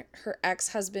later, her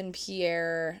ex-husband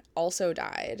Pierre also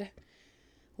died,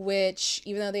 which,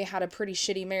 even though they had a pretty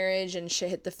shitty marriage and shit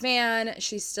hit the fan,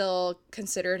 she still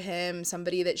considered him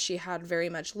somebody that she had very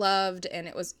much loved, and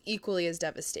it was equally as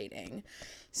devastating.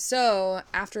 So,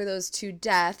 after those two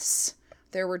deaths,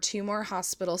 there were 2 more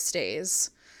hospital stays,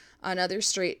 another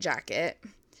straitjacket,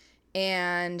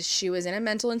 and she was in a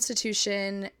mental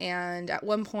institution, and at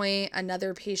one point,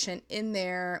 another patient in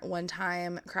there one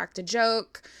time cracked a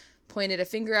joke, pointed a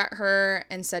finger at her,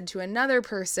 and said to another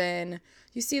person,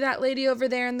 "You see that lady over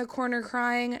there in the corner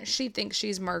crying? She thinks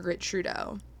she's Margaret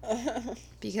Trudeau."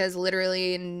 Because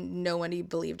literally nobody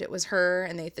believed it was her,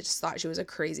 and they just thought she was a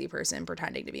crazy person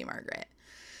pretending to be Margaret.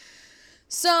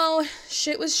 So,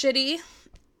 shit was shitty,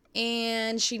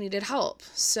 and she needed help.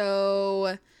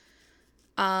 So,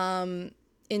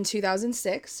 in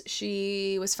 2006,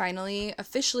 she was finally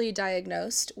officially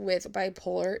diagnosed with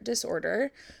bipolar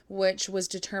disorder, which was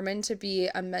determined to be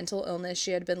a mental illness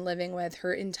she had been living with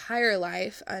her entire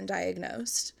life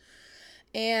undiagnosed.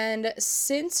 And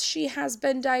since she has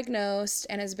been diagnosed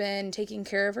and has been taking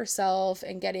care of herself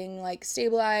and getting like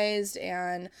stabilized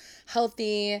and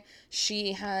healthy,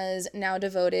 she has now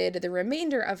devoted the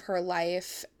remainder of her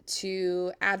life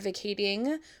to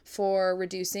advocating for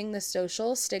reducing the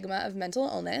social stigma of mental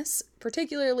illness,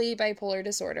 particularly bipolar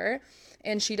disorder.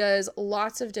 And she does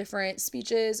lots of different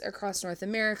speeches across North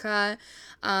America,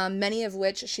 many of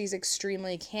which she's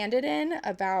extremely candid in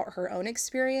about her own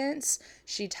experience.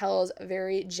 She tells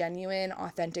very genuine,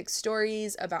 authentic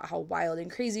stories about how wild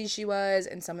and crazy she was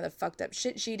and some of the fucked up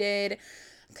shit she did,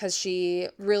 because she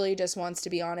really just wants to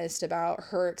be honest about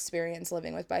her experience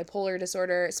living with bipolar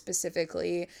disorder,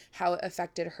 specifically how it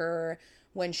affected her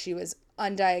when she was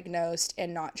undiagnosed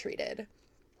and not treated.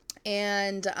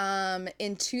 And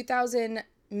in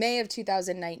May of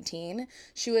 2019,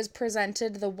 she was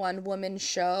presented the one-woman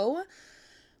show,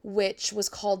 which was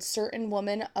called Certain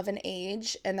Woman of an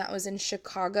Age, and that was in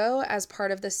Chicago as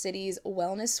part of the city's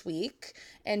Wellness Week.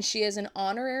 And she is an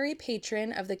honorary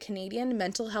patron of the Canadian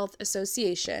Mental Health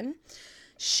Association.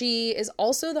 She is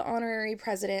also the honorary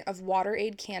president of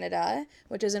WaterAid Canada,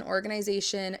 which is an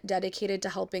organization dedicated to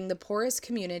helping the poorest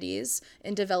communities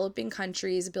in developing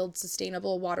countries build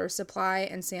sustainable water supply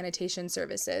and sanitation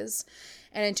services.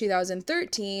 And in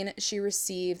 2013, she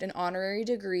received an honorary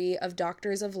degree of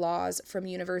Doctors of Laws from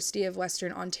University of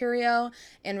Western Ontario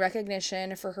in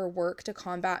recognition for her work to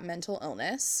combat mental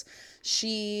illness.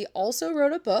 She also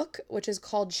wrote a book, which is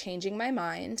called Changing My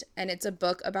Mind, and it's a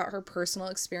book about her personal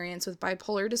experience with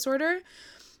bipolar disorder.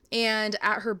 And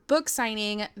at her book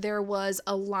signing, there was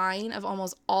a line of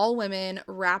almost all women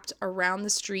wrapped around the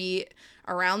street,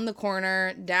 around the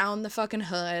corner, down the fucking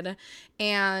hood.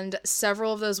 And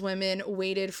several of those women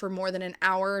waited for more than an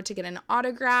hour to get an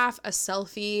autograph, a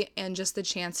selfie, and just the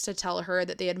chance to tell her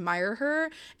that they admire her,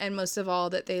 and most of all,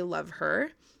 that they love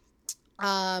her.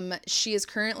 She is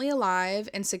currently alive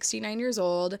and 69 years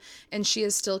old, and she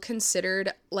is still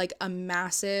considered like a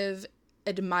massive,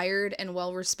 admired, and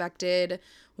well-respected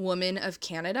woman of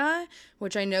Canada,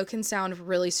 which I know can sound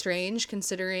really strange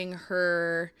considering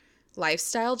her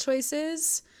lifestyle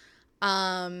choices.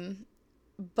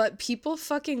 But people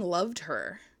fucking loved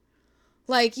her.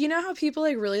 Like, you know how people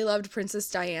like really loved Princess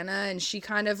Diana, and she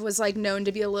kind of was like known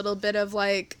to be a little bit of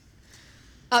like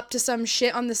up to some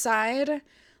shit on the side?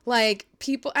 Like,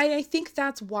 people, I think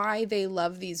that's why they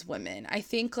love these women. I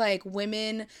think, like,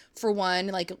 women, for one,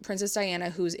 like Princess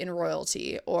Diana, who's in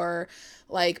royalty, or,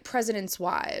 like, presidents'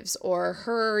 wives, or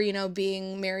her, you know,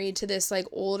 being married to this, like,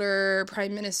 older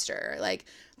prime minister. Like,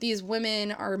 these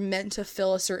women are meant to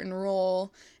fill a certain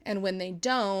role, and when they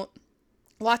don't,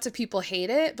 lots of people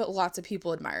hate it, but lots of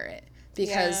people admire it.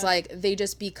 Because, like, they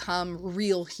just become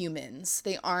real humans.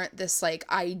 They aren't this, like,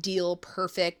 ideal,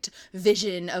 perfect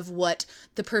vision of what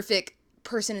the perfect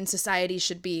person in society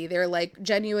should be. They're, like,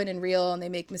 genuine and real, and they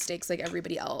make mistakes like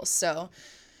everybody else. So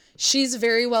she's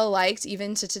very well liked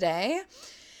even to today.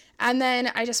 And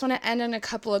then I just want to end on a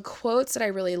couple of quotes that I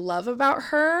really love about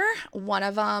her. One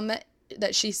of them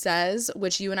that she says,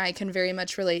 which you and I can very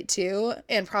much relate to,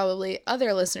 and probably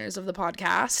other listeners of the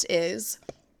podcast, is,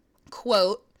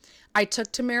 quote, "I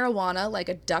took to marijuana like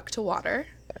a duck to water."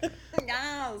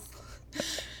 Yes.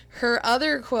 Her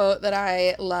other quote that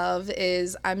I love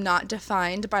is, "I'm not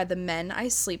defined by the men I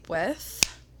sleep with."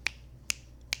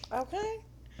 Okay.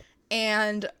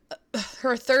 And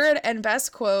her third and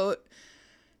best quote,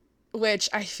 which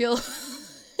I feel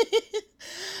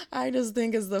I just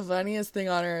think is the funniest thing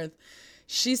on earth.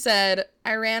 She said,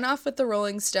 "I ran off with the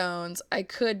Rolling Stones. I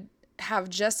could have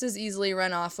just as easily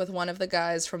run off with one of the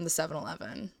guys from the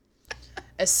 7-Eleven.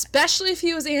 Especially if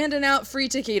he was handing out free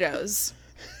taquitos."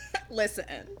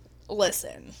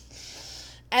 Listen.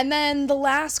 And then the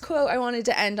last quote I wanted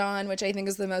to end on, which I think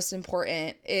is the most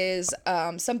important, is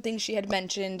something she had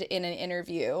mentioned in an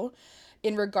interview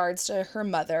in regards to her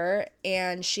mother.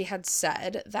 And she had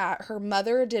said that her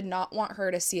mother did not want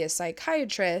her to see a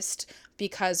psychiatrist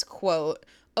because, quote,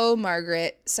 "Oh,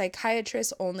 Margaret,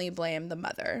 psychiatrists only blame the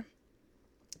mother."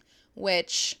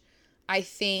 Which I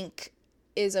think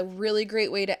is a really great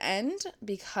way to end,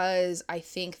 because I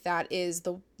think that is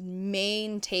the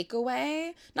main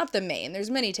takeaway. Not the main, there's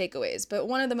many takeaways, but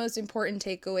one of the most important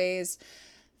takeaways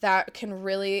that can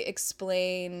really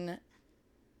explain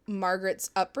Margaret's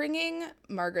upbringing,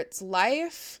 Margaret's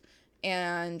life,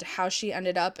 and how she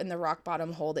ended up in the rock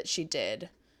bottom hole that she did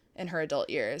in her adult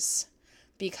years.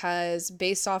 Because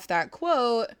based off that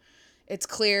quote, it's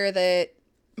clear that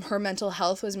her mental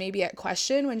health was maybe at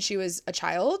question when she was a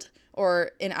child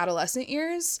or in adolescent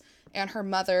years, and her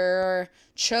mother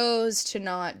chose to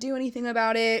not do anything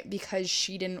about it because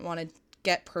she didn't want to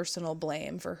get personal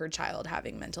blame for her child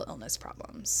having mental illness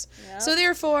problems. Yep. So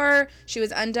therefore, she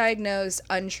was undiagnosed,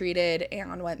 untreated,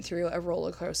 and went through a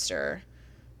roller coaster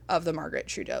of the Margaret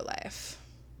Trudeau life.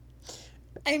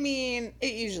 I mean,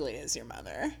 it usually is your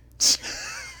mother.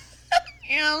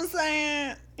 You know what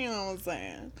I'm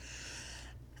saying?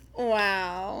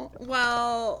 Wow.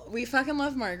 Well, we fucking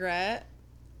love Margaret.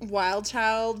 Wild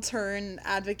child turn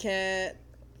advocate,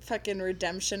 fucking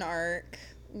redemption arc.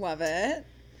 Love it.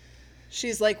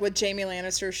 She's like what Jamie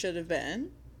Lannister should have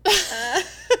been.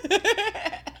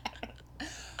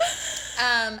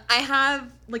 I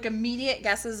have like immediate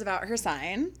guesses about her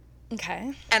sign.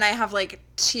 Okay. And I have like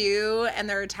 2, and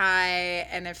they're a tie,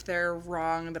 and if they're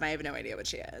wrong, then I have no idea what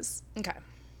she is. Okay.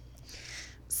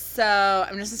 So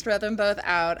I'm just going to spread them both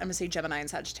out. I'm going to say Gemini and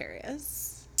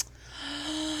Sagittarius.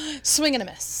 Swing and a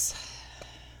miss.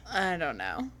 I don't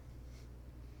know.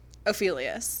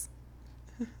 Ophelius.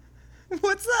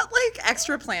 What's that, like,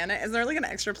 extra planet? Is there, like, an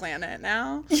extra planet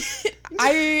now?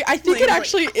 I think it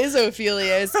actually is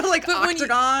Ophelius. Like, but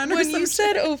Octagon when you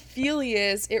said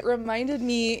Ophelius, it reminded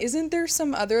me, isn't there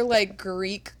some other, like,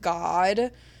 Greek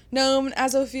god known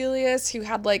as Ophelius who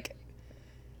had, like,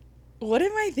 what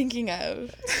am I thinking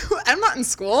of? I'm not in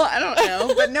school. I don't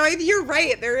know. But no, you're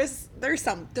right. There's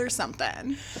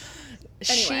something.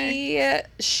 Anyway.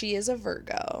 She is a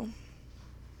Virgo.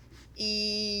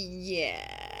 Yeah.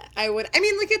 I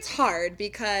mean, like, it's hard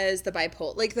because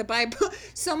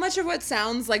so much of what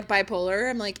sounds like bipolar,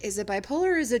 I'm like, is it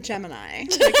bipolar or is it Gemini?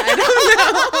 Like, I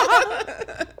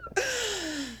don't know.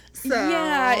 So.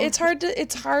 Yeah, it's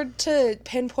hard to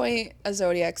pinpoint a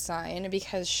zodiac sign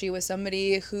because she was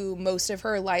somebody who most of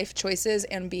her life choices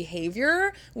and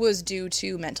behavior was due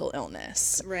to mental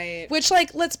illness. Right. Which,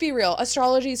 like, let's be real,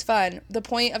 astrology's fun. The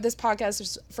point of this podcast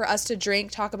is for us to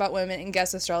drink, talk about women, and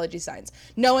guess astrology signs.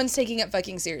 No one's taking it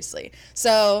fucking seriously.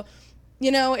 So, you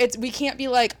know, we can't be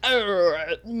like,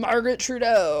 oh, Margaret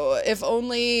Trudeau, if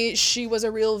only she was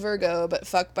a real Virgo, but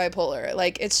fuck bipolar.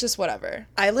 Like, it's just whatever.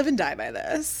 I live and die by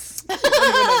this. I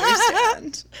don't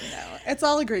even understand. No, it's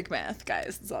all a Greek myth,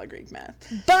 guys. It's all a Greek myth.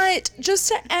 But just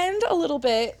to end a little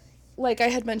bit, like I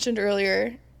had mentioned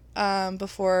earlier,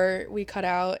 before we cut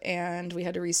out and we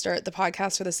had to restart the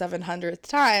podcast for the 700th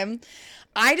time,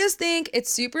 I just think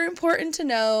it's super important to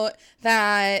note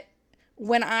that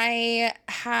when I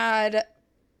had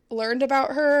learned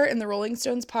about her in the Rolling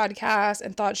Stones podcast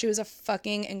and thought she was a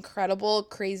fucking incredible,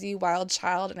 crazy, wild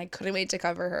child, and I couldn't wait to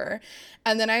cover her.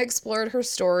 And then I explored her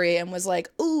story and was like,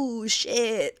 ooh,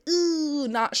 shit, ooh,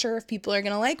 not sure if people are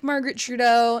gonna like Margaret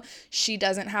Trudeau. She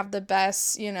doesn't have the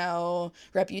best,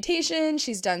 reputation.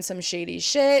 She's done some shady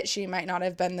shit. She might not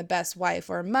have been the best wife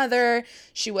or mother.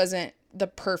 She wasn't the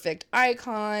perfect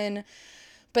icon.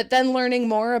 But then learning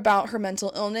more about her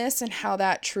mental illness and how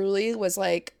that truly was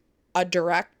like a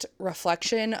direct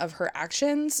reflection of her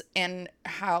actions, and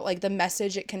how like the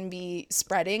message it can be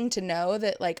spreading to know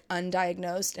that like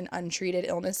undiagnosed and untreated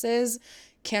illnesses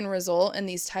can result in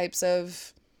these types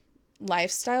of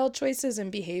lifestyle choices and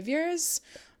behaviors.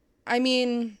 I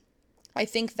mean, I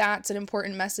think that's an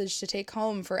important message to take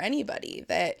home for anybody,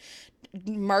 that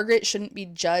Margaret shouldn't be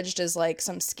judged as like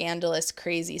some scandalous,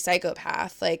 crazy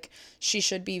psychopath. Like, she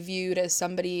should be viewed as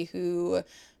somebody who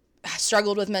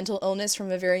struggled with mental illness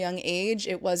from a very young age.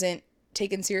 It wasn't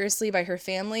taken seriously by her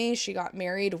family. She got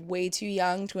married way too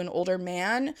young to an older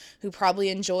man who probably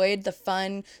enjoyed the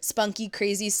fun, spunky,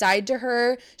 crazy side to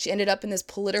her. She ended up in this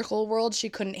political world she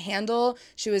couldn't handle.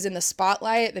 She was in the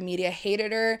spotlight. The media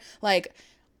hated her. Like,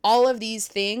 all of these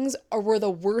things were the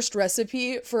worst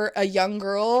recipe for a young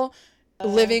girl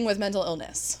living with mental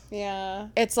illness. Yeah.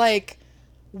 It's like,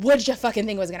 what did you fucking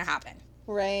think was going to happen?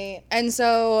 Right. And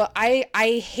so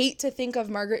I hate to think of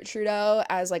Margaret Trudeau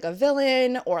as like a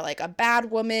villain or like a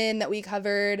bad woman that we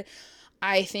covered.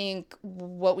 I think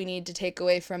what we need to take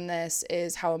away from this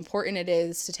is how important it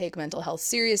is to take mental health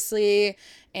seriously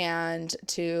and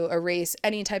to erase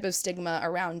any type of stigma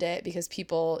around it, because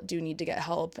people do need to get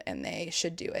help and they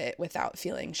should do it without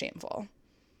feeling shameful.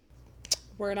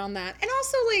 Word on that. And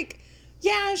also, like,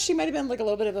 yeah, she might have been like a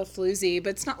little bit of a floozy, but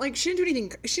it's not like she didn't do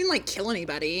anything. She didn't like kill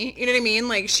anybody. You know what I mean?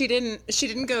 Like, she didn't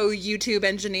go YouTube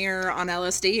engineer on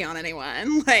LSD on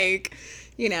anyone. Like,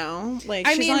 like,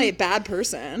 she's not a bad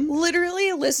person.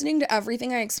 Literally listening to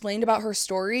everything I explained about her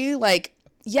story, like,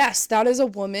 yes, that is a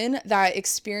woman that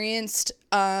experienced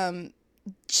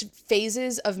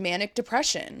phases of manic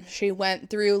depression. She went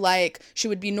through, like, she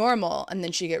would be normal and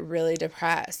then she'd get really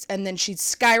depressed, and then she'd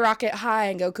skyrocket high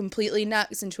and go completely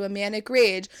nuts into a manic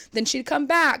rage. Then she'd come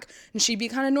back and she'd be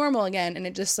kind of normal again, and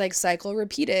it just like cycle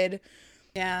repeated.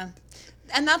 Yeah.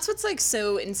 And that's what's like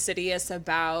so insidious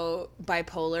about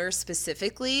bipolar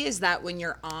specifically, is that when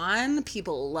you're on,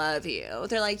 people love you.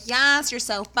 They're like, yes, you're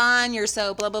so fun, you're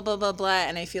so blah, blah, blah, blah, blah.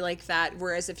 And I feel like that,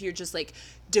 whereas if you're just like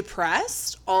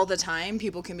depressed all the time,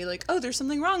 people can be like, oh, there's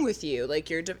something wrong with you. Like,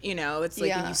 you're, it's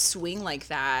like when you swing like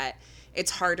that,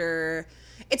 it's harder.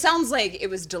 It sounds like it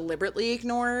was deliberately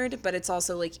ignored, but it's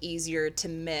also like easier to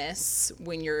miss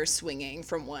when you're swinging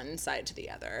from one side to the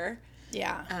other.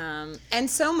 Yeah. And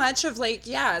so much of what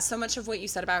you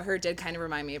said about her did kind of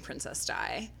remind me of Princess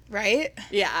Di. Right?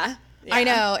 Yeah. Yeah. I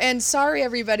know. And sorry,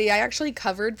 everybody, I actually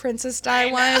covered Princess Di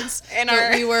once.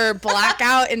 We were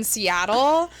blackout in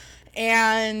Seattle,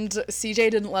 and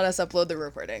CJ didn't let us upload the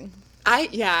recording.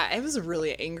 I was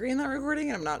really angry in that recording,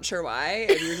 and I'm not sure why.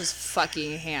 And you were just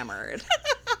fucking hammered.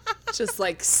 Just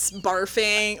like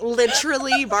barfing,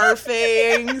 literally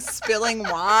barfing, spilling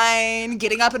wine,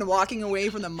 getting up and walking away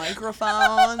from the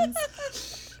microphones.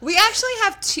 We actually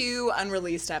have 2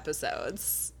 unreleased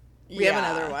episodes. We have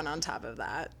another one on top of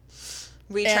that.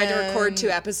 We tried to record 2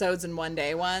 episodes in one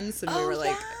day once, and we were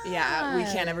like, we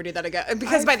can't ever do that again.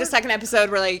 Because by the second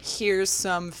episode, we're like, here's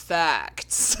some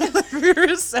facts. we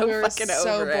were so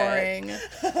boring.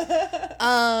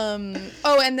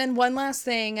 And then one last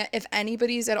thing. If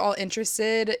anybody's at all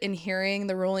interested in hearing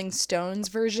the Rolling Stones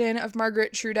version of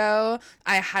Margaret Trudeau,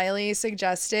 I highly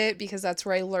suggest it, because that's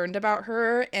where I learned about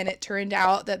her, and it turned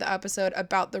out that the episode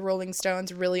about the Rolling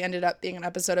Stones really ended up being an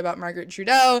episode about Margaret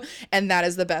Trudeau, and that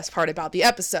is the best part about the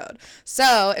episode.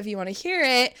 So if you want to hear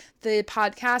it, the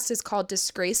podcast is called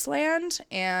Disgraceland,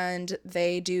 and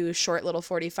they do short little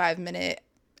 45-minute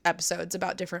episodes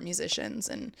about different musicians,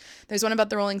 and there's one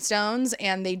about the Rolling Stones,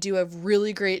 and they do a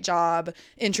really great job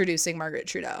introducing Margaret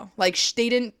Trudeau. Like, they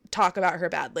didn't talk about her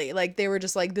badly. Like, they were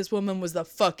just like, this woman was the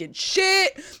fucking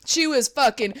shit. She was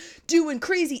fucking doing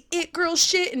crazy it girl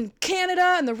shit in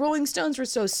Canada, and the Rolling Stones were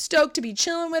so stoked to be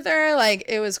chilling with her. Like,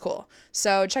 it was cool.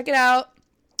 So check it out.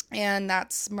 And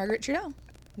that's Margaret Trudeau.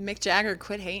 Mick Jagger,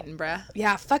 quit hating, bruh.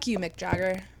 Yeah, fuck you, Mick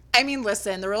Jagger. I mean,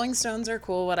 listen, the Rolling Stones are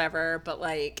cool, whatever, but,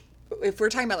 like, if we're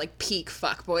talking about, like, peak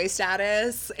fuckboy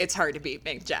status, it's hard to beat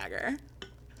Mick Jagger.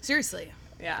 Seriously.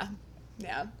 Yeah.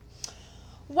 Yeah.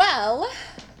 Well,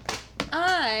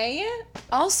 I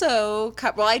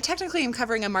technically am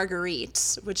covering a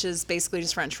Marguerite, which is basically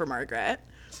just French for Margaret,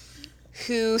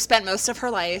 who spent most of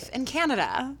her life in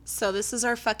Canada. So this is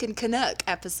our fucking Canuck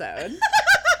episode.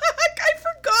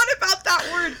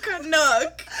 word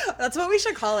Canuck. That's what we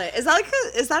should call it. Is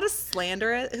that a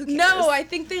slander? Who cares? No, I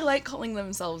think they like calling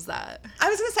themselves that. I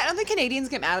was gonna say, I don't think Canadians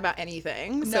get mad about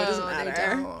anything, so it doesn't matter.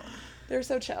 They don't. They're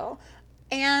so chill.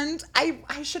 And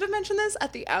I should have mentioned this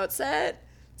at the outset.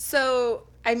 So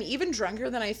I'm even drunker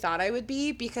than I thought I would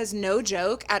be because, no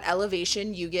joke, at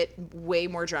Elevation you get way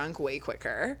more drunk way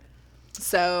quicker.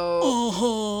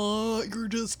 So you're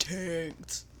just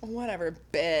tanked. Whatever,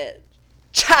 bitch.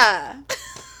 Cha.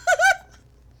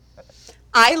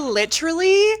 I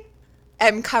literally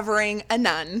am covering a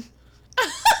nun.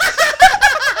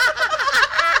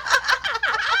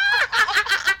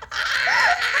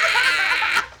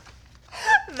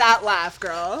 That laugh,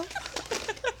 girl.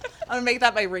 I'm gonna make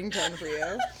that my ringtone for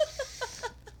you.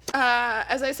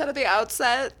 As I said at the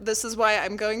outset, this is why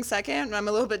I'm going second, and I'm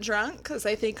a little bit drunk, because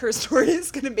I think her story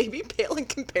is gonna maybe pale in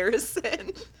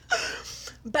comparison.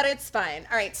 But it's fine.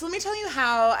 All right, so let me tell you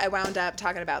how I wound up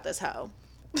talking about this hoe.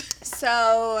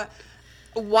 So,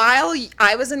 while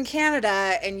I was in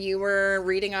Canada and you were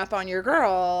reading up on your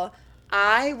girl,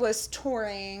 I was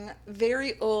touring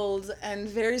very old and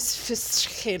very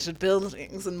sophisticated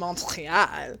buildings in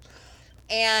Montreal.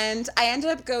 And I ended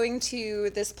up going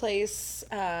to this place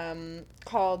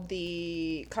called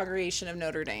the Congregation of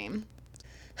Notre Dame.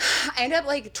 I ended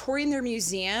up, touring their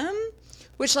museum,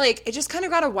 which, it just kind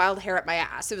of got a wild hair up my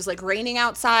ass. It was, raining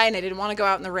outside, and I didn't want to go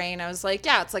out in the rain. I was like,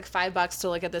 yeah, it's, $5 to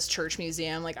look at this church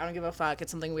museum. I don't give a fuck.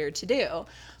 It's something weird to do.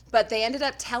 But they ended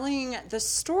up telling the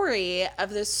story of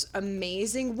this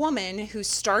amazing woman who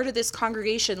started this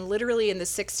congregation literally in the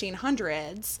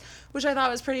 1600s, which I thought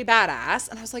was pretty badass.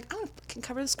 And I was like, oh, I can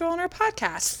cover this girl on our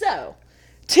podcast. So,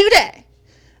 today,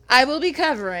 I will be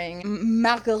covering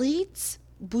Marguerite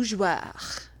Bourgeois.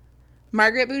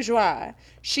 Margaret Bourgeois.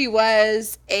 She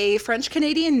was a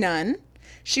French-Canadian nun.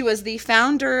 She was the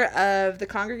founder of the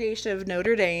Congregation of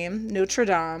Notre Dame,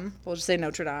 we'll just say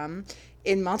Notre Dame,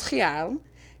 in Montreal.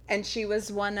 And she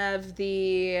was one of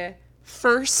the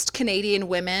first Canadian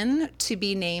women to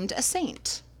be named a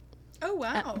saint. Oh,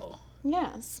 wow.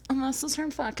 Yes. And this is her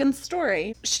fucking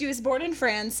story. She was born in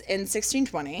France in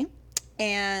 1620.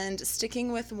 And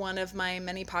sticking with one of my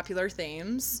many popular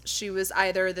themes, she was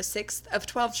either the 6th of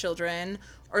 12 children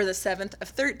or the 7th of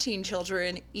 13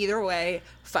 children. Either way,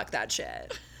 fuck that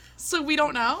shit. So we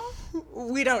don't know?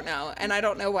 We don't know. And I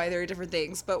don't know why there are different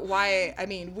things. But why,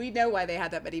 we know why they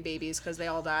had that many babies, because they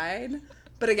all died.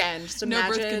 But again, just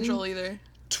imagine. No birth control either.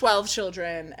 12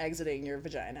 children exiting your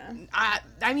vagina.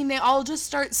 They all just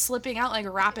start slipping out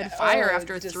like rapid fire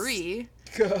after 3.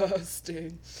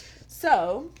 Disgusting.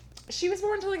 So, she was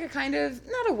born to a kind of,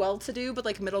 not a well-to-do,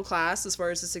 but middle class as far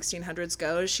as the 1600s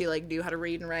goes. She knew how to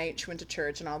read and write. She went to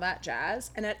church and all that jazz.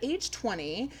 And at age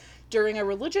 20, during a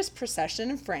religious procession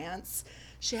in France,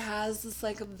 she has this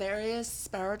very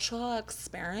spiritual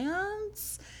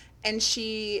experience, and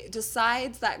she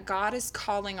decides that God is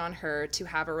calling on her to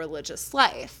have a religious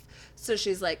life. So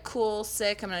she's like, cool,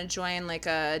 sick, I'm gonna join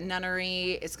a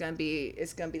nunnery. It's gonna be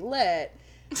lit.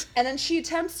 And then she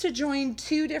attempts to join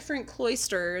 2 different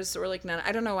cloisters, or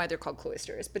I don't know why they're called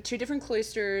cloisters, but 2 different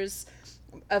cloisters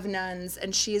of nuns,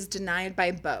 and she is denied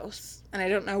by both. And I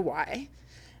don't know why.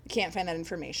 I can't find that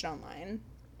information online.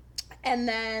 And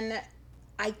then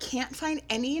I can't find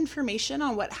any information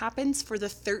on what happens for the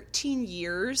 13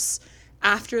 years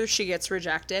after she gets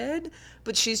rejected,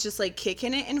 but she's just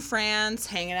kicking it in France,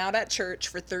 hanging out at church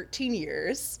for 13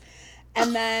 years.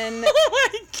 And then oh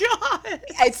my god,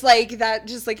 it's that,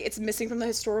 just it's missing from the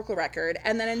historical record.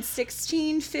 And then in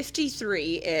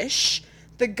 1653-ish,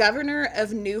 the governor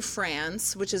of New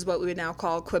France, which is what we would now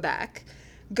call Quebec,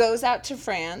 goes out to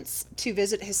France to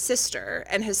visit his sister,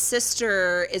 and his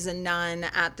sister is a nun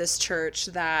at this church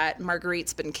that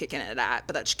Marguerite's been kicking it at,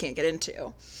 but that she can't get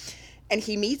into. And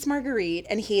he meets Marguerite,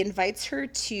 and he invites her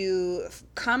to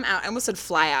come out. I almost said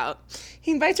fly out.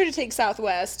 He invites her to take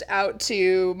Southwest out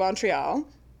to Montreal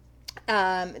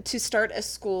to start a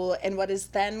school in what is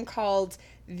then called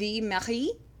the Mairie,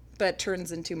 but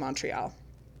turns into Montreal.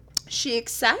 She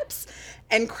accepts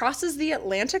and crosses the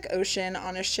Atlantic Ocean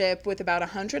on a ship with about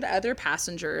 100 other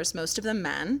passengers, most of them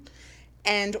men.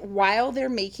 And while they're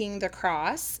making the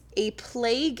cross, a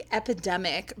plague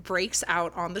epidemic breaks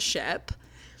out on the ship.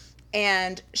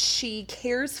 And she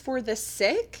cares for the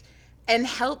sick and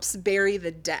helps bury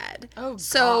the dead. Oh,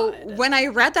 so God. When I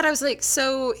read that, I was like,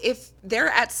 so if they're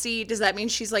at sea, does that mean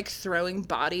she's throwing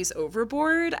bodies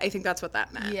overboard? I think that's what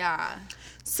that meant. Yeah.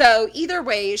 So either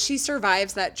way, she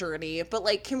survives that journey. But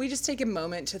can we just take a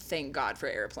moment to thank God for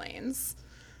airplanes?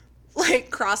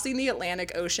 Crossing the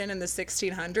Atlantic Ocean in the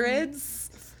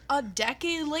 1600s. A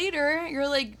decade later, you're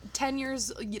 10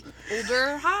 years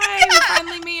older. Hi, we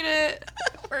finally made it.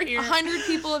 we're here. 100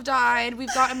 people have died.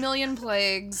 We've got 1 million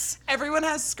plagues. Everyone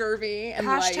has scurvy and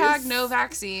Hashtag lice. no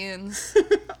vaccines.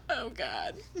 Oh,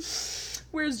 God.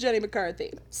 Where's Jenny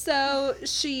McCarthy? So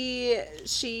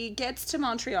she gets to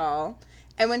Montreal,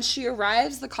 and when she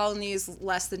arrives, the colony is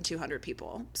less than 200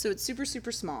 people. So it's super,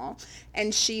 super small.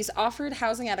 And she's offered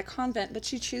housing at a convent, but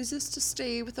she chooses to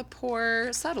stay with the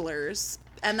poor settlers.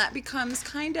 And that becomes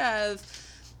kind of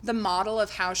the model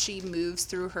of how she moves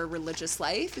through her religious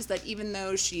life, is that even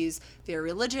though she's very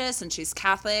religious and she's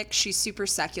Catholic, she's super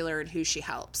secular in who she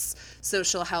helps. So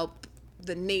she'll help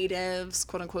the natives,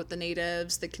 quote unquote, the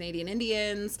natives, the Canadian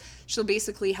Indians. She'll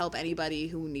basically help anybody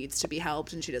who needs to be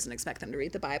helped, and she doesn't expect them to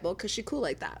read the Bible because she's cool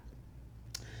like that.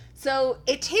 So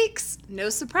it takes,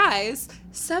 no surprise,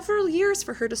 several years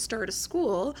for her to start a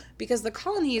school because the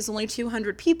colony is only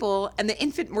 200 people and the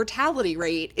infant mortality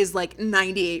rate is like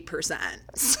 98%.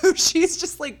 So she's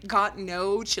just like got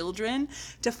no children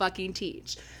to fucking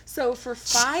teach. So for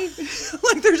 5,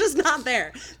 like they're just not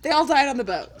there. They all died on the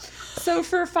boat. So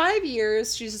for 5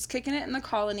 years, she's just kicking it in the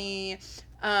colony,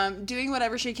 doing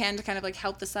whatever she can to kind of like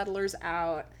help the settlers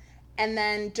out. And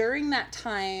then during that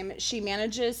time, she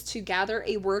manages to gather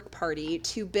a work party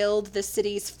to build the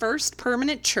city's first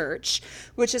permanent church,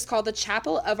 which is called the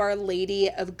Chapel of Our Lady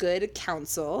of Good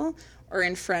Counsel, or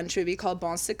in French would be called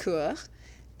Bon Secours.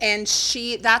 And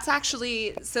so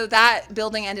that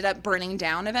building ended up burning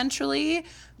down eventually,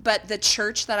 but the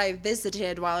church that I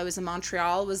visited while I was in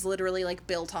Montreal was literally like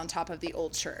built on top of the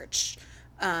old church.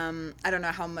 I don't know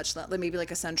how much, maybe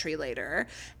like a century later.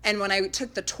 And when I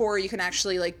took the tour, you can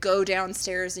actually like go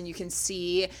downstairs and you can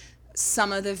see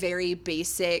some of the very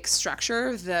basic structure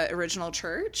of the original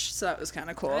church. So that was kind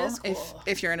of cool. That is cool.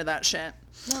 If you're into that shit.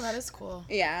 No, that is cool.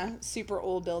 Yeah, super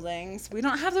old buildings. We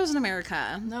don't have those in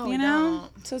America. No, you we know?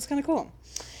 don't. So it's kind of cool.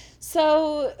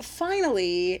 So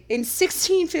finally, in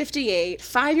 1658,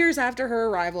 5 years after her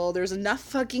arrival, there's enough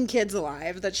fucking kids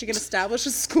alive that she can establish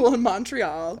a school in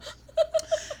Montreal.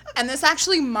 And this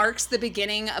actually marks the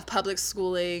beginning of public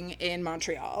schooling in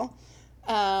Montreal.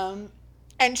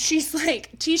 And she's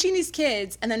like teaching these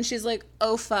kids, and then she's like,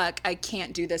 oh fuck, I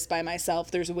can't do this by myself.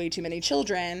 There's way too many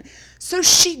children. So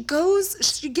she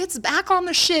gets back on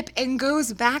the ship and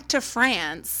goes back to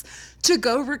France to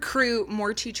go recruit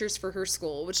more teachers for her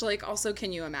school, which like also,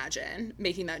 can you imagine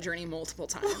making that journey multiple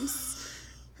times?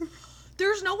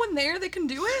 There's no one there that can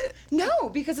do it? No,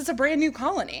 because it's a brand new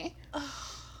colony.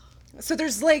 So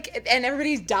there's like, and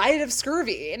everybody's died of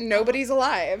scurvy and nobody's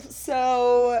alive.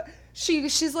 So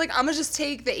she's like, I'm gonna just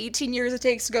take the 18 years it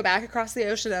takes to go back across the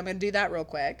ocean. I'm gonna do that real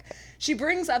quick. She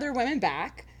brings other women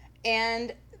back,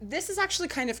 and this is actually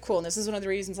kind of cool, and this is one of the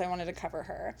reasons I wanted to cover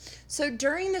her. So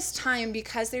during this time,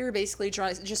 because they were basically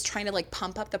just trying to like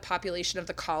pump up the population of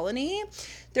the colony,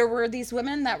 there were these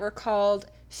women that were called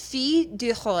filles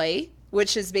du roi,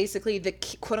 which is basically the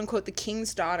quote-unquote the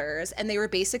king's daughters, and they were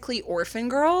basically orphan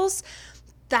girls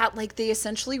that like they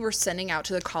essentially were sending out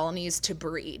to the colonies to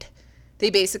breed. They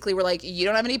basically were like, you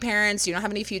don't have any parents, you don't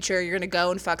have any future, you're gonna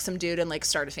go and fuck some dude and like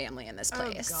start a family in this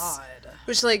place. Oh God.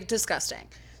 Which is like disgusting.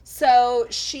 So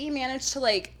she managed to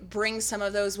like bring some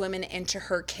of those women into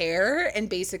her care and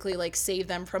basically like save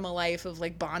them from a life of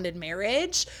like bonded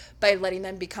marriage by letting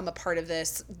them become a part of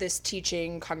this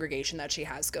teaching congregation that she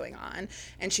has going on.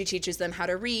 And she teaches them how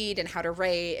to read and how to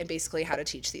write and basically how to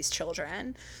teach these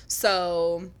children.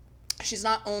 So she's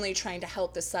not only trying to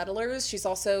help the settlers, she's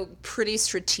also pretty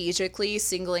strategically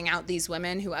singling out these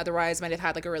women who otherwise might have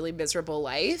had like a really miserable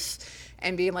life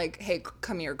and being like, hey,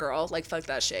 come here, girl. Like, fuck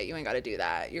that shit. You ain't got to do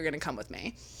that. You're going to come with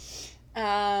me.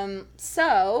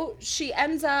 So she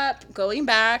ends up going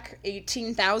back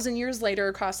 18,000 years later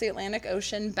across the Atlantic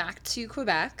Ocean back to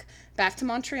Quebec, back to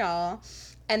Montreal.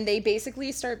 And they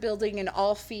basically start building an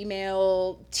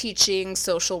all-female teaching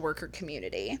social worker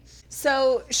community.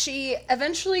 So she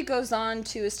eventually goes on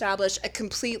to establish a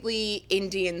completely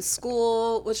Indian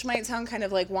school, which might sound kind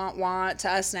of like want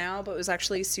to us now, but it was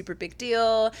actually a super big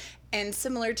deal. And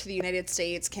similar to the United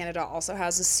States, Canada also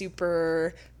has a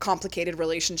super complicated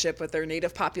relationship with their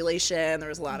native population. There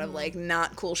was a lot of like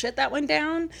not cool shit that went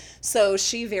down. So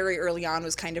she very early on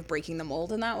was kind of breaking the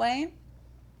mold in that way.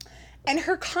 And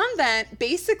her convent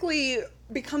basically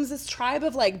becomes this tribe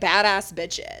of like badass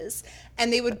bitches.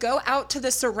 and they would go out to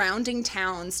the surrounding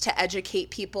towns to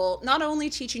educate people, not only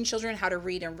teaching children how to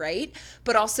read and write,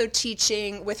 but also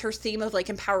teaching, with her theme of like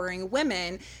empowering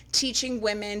women, teaching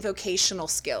women vocational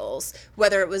skills,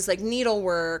 whether it was like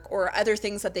needlework or other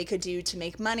things that they could do to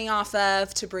make money off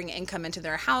of, to bring income into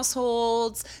their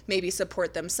households, maybe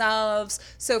support themselves.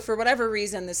 So for whatever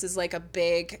reason, this is like a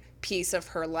big piece of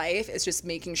her life, is just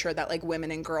making sure that like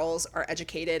women and girls are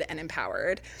educated and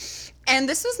empowered. And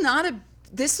this was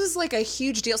like a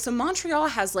huge deal. So Montreal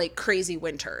has like crazy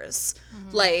winters,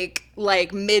 like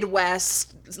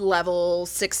Midwest level,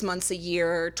 6 months a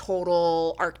year,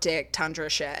 total Arctic tundra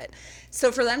shit.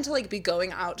 So for them to like be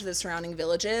going out to the surrounding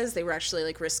villages, they were actually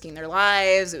like risking their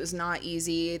lives. It was not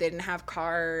easy. They didn't have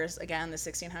cars. Again, the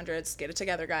 1600s, get it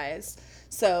together, guys.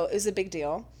 So it was a big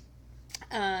deal.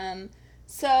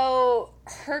 So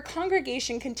her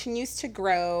congregation continues to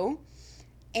grow,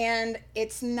 and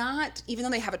it's not, even though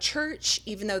they have a church,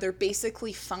 even though they're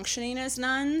basically functioning as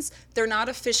nuns, they're not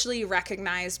officially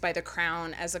recognized by the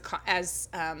crown as a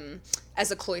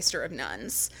cloister of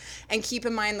nuns. And keep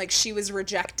in mind, like, she was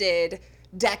rejected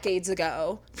decades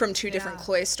ago from two different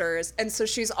cloisters, and so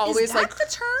she's always Is that like the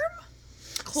term?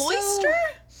 Cloister?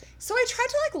 So I tried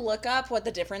to like look up what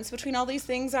the difference between all these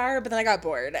things are, but then I got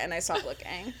bored and I stopped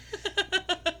looking.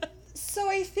 So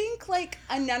I think like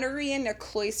a nunnery and a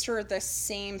cloister are the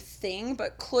same thing,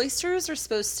 but cloisters are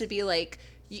supposed to be like,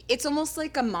 it's almost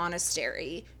like a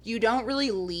monastery. You don't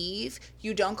really leave.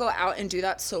 You don't go out and do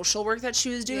that social work that she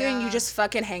was doing. Yeah. You just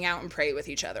fucking hang out and pray with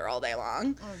each other all day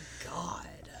long. Oh, God.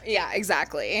 Yeah,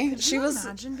 exactly. Could you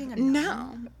imagine being a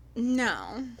nun?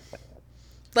 No.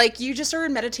 Like, you just are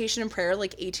in meditation and prayer,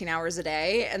 like, 18 hours a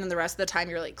day, and then the rest of the time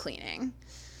you're, like, cleaning.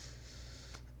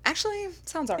 Actually,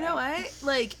 sounds all right. You know what?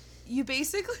 Like, you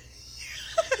basically...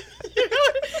 you know,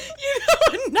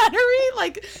 a nunnery?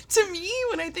 Like, to me,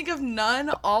 when I think of nun,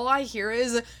 all I hear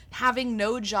is having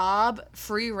no job,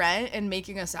 free rent, and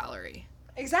making a salary.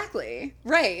 Exactly.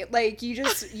 Right. Like, you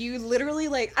literally,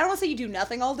 like, I don't want to say you do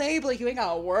nothing all day, but, like, you ain't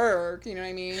gotta work, you know what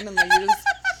I mean? And, like,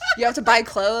 you have to buy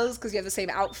clothes because you have the same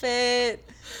outfit.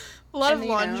 A lot of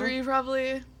laundry,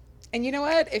 probably. And you know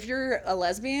what? If you're a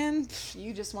lesbian,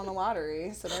 you just won the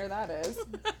lottery. So there that is.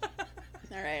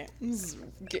 All right. This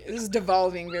is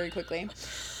devolving very quickly.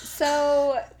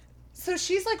 So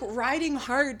she's like riding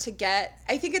hard to get,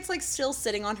 I think it's like still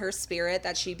sitting on her spirit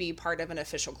that she be part of an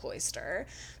official cloister.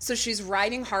 So she's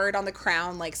riding hard on the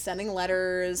crown, like sending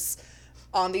letters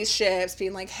on these ships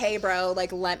being like, hey bro,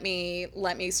 like let me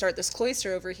start this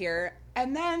cloister over here.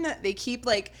 And then they keep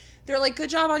like, they're like, good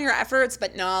job on your efforts,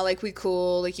 but no, like we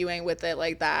cool, like you ain't with it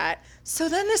like that. So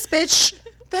then this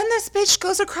bitch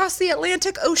goes across the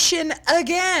Atlantic Ocean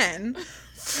again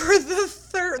for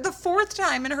the fourth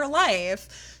time in her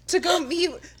life to go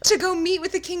meet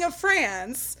with the King of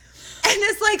France. And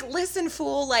it's like, listen,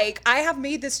 fool, like I have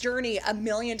made this journey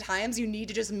 1,000,000 times. You need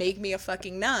to just make me a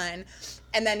fucking nun.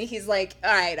 And then he's like,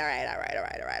 all right.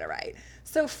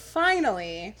 So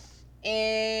finally,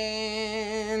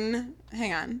 in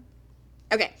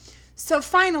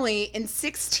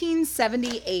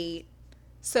 1678,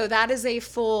 so that is a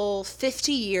full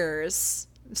 50 years.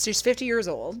 She's 50 years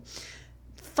old.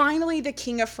 Finally, the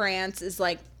King of France is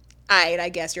like, all right, I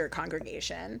guess you're a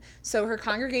congregation. So her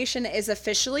congregation is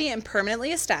officially and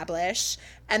permanently established,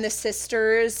 and the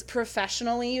sisters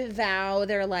professionally vow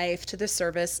their life to the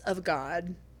service of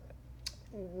God,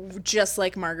 just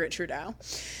like Margaret Trudeau.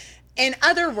 In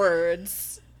other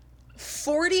words,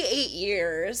 48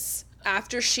 years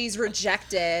after she's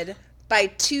rejected by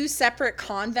 2 separate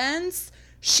convents,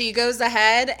 she goes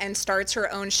ahead and starts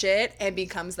her own shit and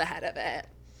becomes the head of it.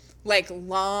 Like,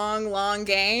 long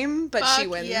game, but she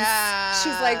wins. Yeah.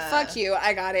 She's like, fuck you,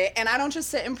 I got it. And I don't just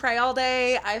sit and pray all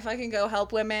day. I fucking go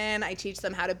help women. I teach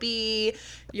them how to be.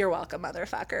 You're welcome,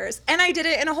 motherfuckers. And I did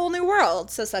it in a whole new world,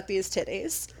 so suck these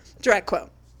titties. Direct quote.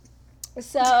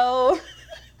 So...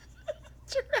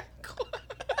 Direct quote.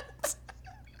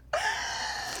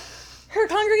 Her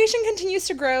congregation continues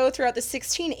to grow throughout the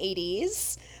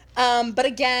 1680s. But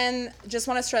again, just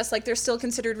want to stress, like, they're still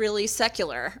considered really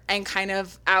secular and kind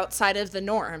of outside of the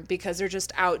norm because they're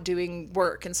just out doing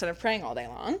work instead of praying all day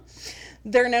long.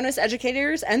 They're known as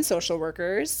educators and social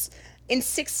workers. In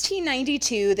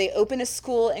 1692, they open a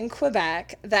school in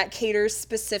Quebec that caters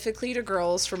specifically to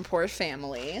girls from poor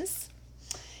families.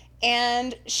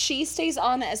 And she stays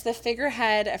on as the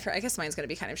figurehead of her, I guess mine's going to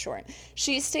be kind of short.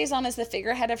 She stays on as the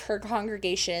figurehead of her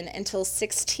congregation until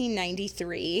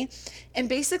 1693 and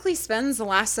basically spends the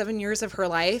last 7 years of her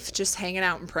life just hanging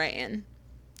out and praying.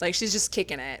 Like, she's just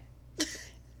kicking it.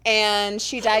 And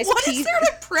she dies. What is there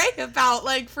to pray about,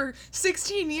 like, for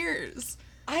 16 years?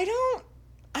 I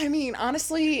I mean,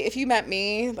 honestly, if you met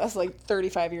me, that's like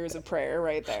 35 years of prayer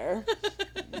right there.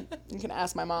 You can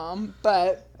ask my mom.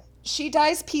 But she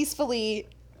dies peacefully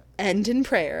and in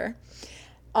prayer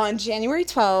on January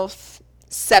 12th,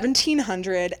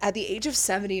 1700, at the age of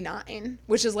 79,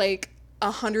 which is like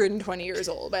 120 years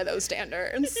old by those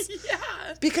standards. Yeah.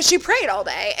 Because she prayed all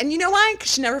day. And you know why?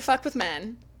 Because she never fucked with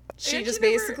men. She just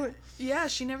basically... Yeah,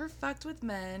 she never fucked with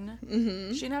men.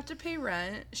 Mm-hmm. She didn't have to pay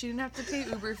rent. She didn't have to pay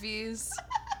Uber fees.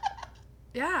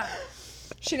 Yeah.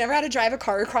 She never had to drive a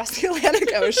car across the Atlantic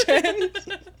Ocean.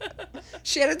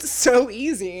 She had it so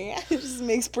easy. It just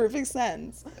makes perfect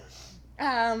sense.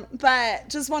 But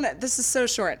just want to, this is so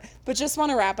short, but just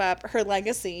want to wrap up her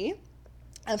legacy.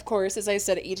 Of course, as I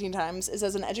said 18 times, is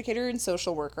as an educator and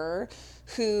social worker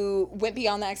who went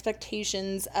beyond the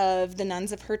expectations of the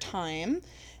nuns of her time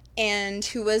and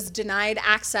who was denied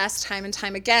access time and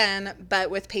time again,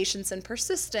 but with patience and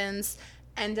persistence,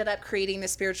 ended up creating the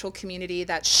spiritual community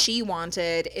that she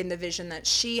wanted in the vision that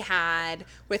she had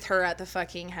with her at the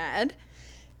fucking head.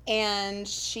 And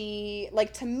she,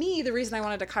 like, to me, the reason I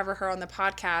wanted to cover her on the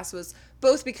podcast was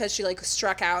both because she, like,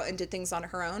 struck out and did things on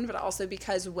her own, but also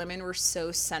because women were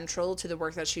so central to the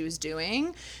work that she was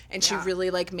doing. And she really,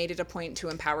 like, made it a point to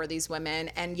empower these women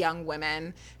and young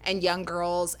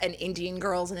girls and Indian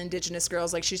girls and indigenous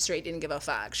girls. Like, she straight didn't give a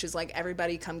fuck. She's like,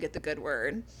 everybody come get the good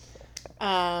word.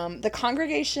 The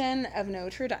Congregation of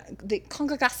Notre Dame, the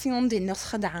Congregation de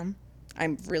Notre Dame,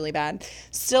 I'm really bad,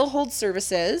 still holds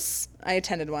services. I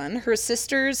attended one. Her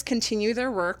sisters continue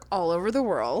their work all over the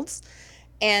world.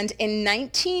 And in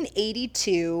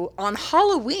 1982, on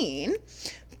Halloween,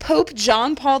 Pope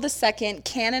John Paul II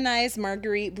canonized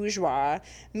Marguerite Bourgeois,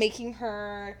 making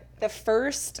her the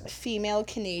first female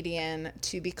Canadian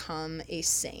to become a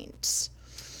saint.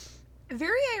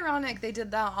 Very ironic they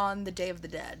did that on the Day of the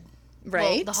Dead.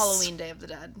 Right. Well, the Halloween Day of the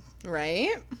Dead.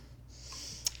 Right.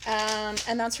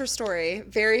 And that's her story.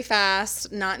 Very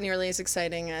fast, not nearly as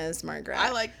exciting as Margaret.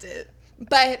 I liked it.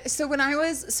 But so when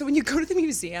you go to the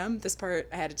museum, this part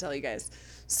I had to tell you guys.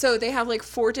 So they have like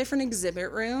 4 different exhibit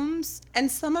rooms,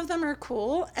 and some of them are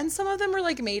cool, and some of them were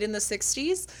like made in the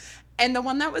 60s. And the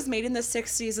one that was made in the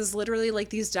 60s is literally like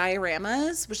these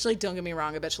dioramas, which, like, don't get me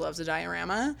wrong, a bitch loves a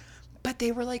diorama. But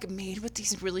they were like made with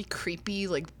these really creepy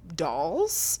like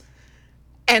dolls.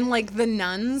 And, like, the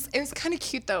nuns, it was kind of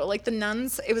cute, though. Like, the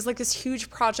nuns, it was, like, this huge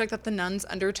project that the nuns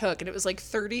undertook. And it was, like,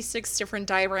 36 different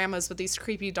dioramas with these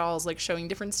creepy dolls, like, showing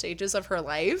different stages of her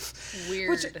life. Weird.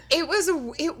 Which, it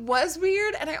was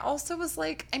weird. And I also was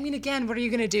like, I mean, again, what are you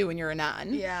going to do when you're a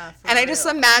nun? Yeah, and I just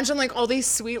imagine, like, all these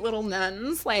sweet little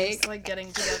nuns, like... Just, like,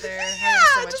 getting together, yeah, having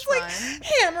so much just, fun. like,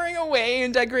 hammering away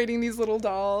and decorating these little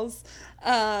dolls.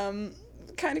 Kind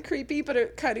of creepy,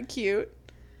 but kind of cute.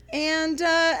 And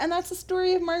that's the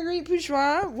story of Marguerite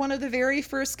Bourgeois, one of the very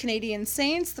first Canadian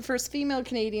saints, the first female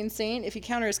Canadian saint, if you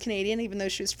count her as Canadian, even though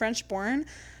she was French-born.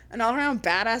 An all-around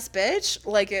badass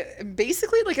bitch,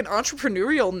 basically like an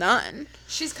entrepreneurial nun.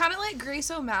 She's kind of like Grace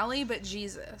O'Malley, but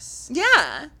Jesus.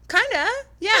 Yeah, kind of.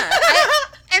 Yeah.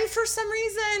 And for some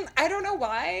reason, I don't know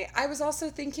why, I was also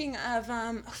thinking of,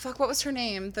 what was her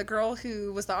name? The girl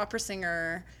who was the opera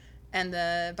singer and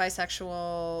the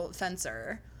bisexual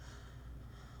fencer.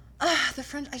 The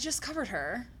French, I just covered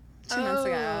her 2 months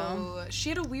ago. She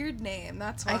had a weird name,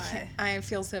 that's why. I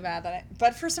feel so bad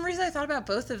but for some reason I thought about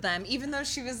both of them. Even though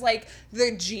she was like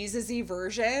the Jesus-y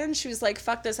version, she was like,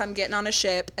 fuck this, I'm getting on a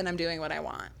ship and I'm doing what I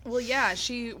want. Well, yeah,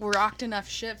 she rocked enough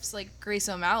ships like Grace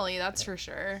O'Malley, that's for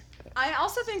sure. I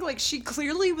also think, like, she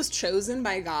clearly was chosen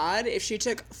by God if she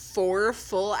took 4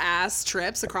 full-ass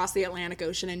trips across the Atlantic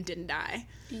Ocean and didn't die.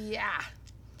 Yeah.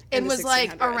 It was,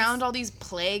 like, around all these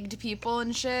plagued people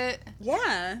and shit.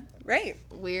 Yeah, right.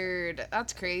 Weird.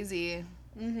 That's crazy.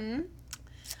 Mm-hmm.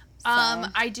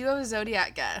 I do have a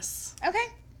zodiac guess. Okay.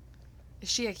 Is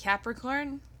she a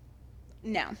Capricorn?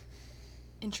 No.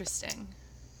 Interesting.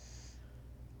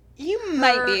 You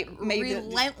might be. Maybe.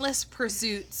 Relentless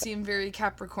pursuits seem very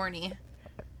Capricorn-y.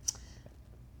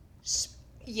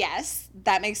 Yes,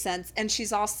 that makes sense. And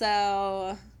she's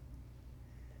also...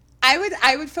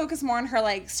 I would focus more on her,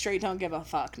 like, straight don't give a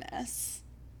fuckness.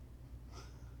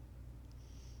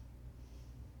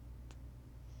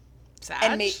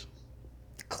 Sag?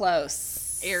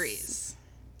 Close. Aries.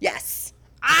 Yes.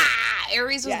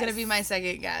 Aries was going to be my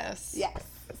second guess. Yes.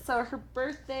 So her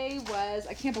birthday was,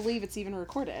 I can't believe it's even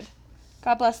recorded.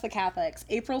 God bless the Catholics.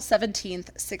 April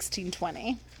 17th,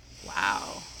 1620.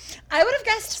 Wow. I would have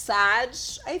guessed Sag,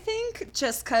 I think,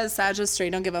 just because Sages straight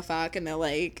don't give a fuck and they'll,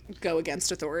 like, go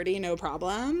against authority, no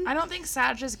problem. I don't think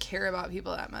Sages care about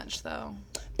people that much, though.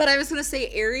 But I was going to say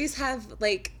Aries have,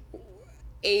 like,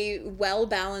 a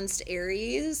well-balanced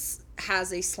Aries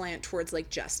has a slant towards like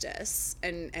justice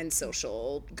and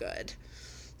social good.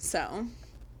 So,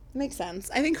 makes sense.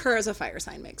 I think her as a fire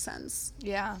sign makes sense.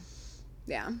 Yeah.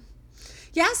 Yeah.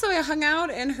 Yeah, so I hung out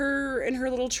in her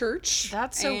little church.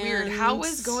 That's so weird. How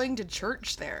was going to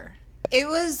church there? It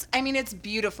was, I mean, it's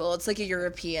beautiful. It's like a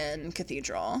European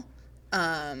cathedral.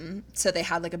 So they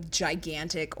had like a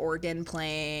gigantic organ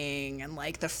playing and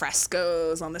like the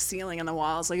frescoes on the ceiling and the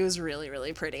walls. Like it was really,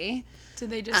 really pretty. Did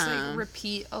they just like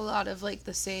repeat a lot of like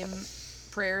the same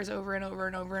prayers over and over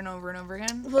and over and over and over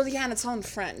again? Well, yeah, and it's all in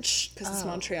French because it's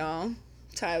Montreal.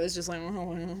 So I was just like,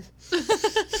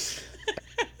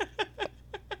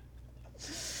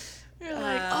 You're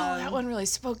like, oh, that one really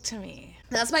spoke to me.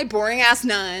 That's my boring ass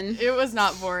nun. It was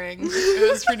not boring.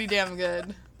 It was pretty damn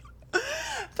good. But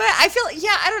I feel,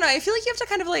 yeah, I don't know. I feel like you have to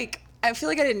kind of like, I feel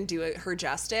like I didn't do her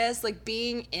justice. Like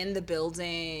being in the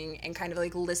building and kind of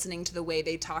like listening to the way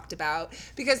they talked about,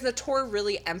 because the tour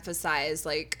really emphasized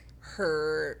like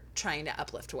her trying to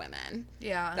uplift women.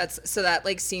 Yeah. So that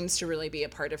like seems to really be a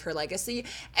part of her legacy.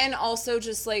 And also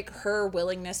just like her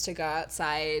willingness to go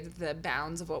outside the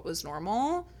bounds of what was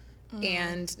normal.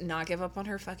 And not give up on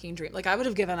her fucking dream. Like, I would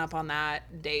have given up on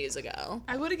that days ago.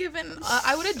 I would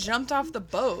have jumped off the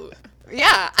boat.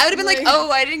 Yeah. I would have been like,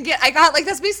 oh, I got, like,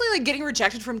 that's basically like getting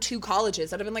rejected from 2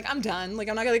 colleges. I'd have been like, I'm done. Like,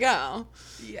 I'm not gonna go.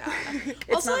 Yeah.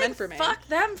 It's also, not like, meant for me. Fuck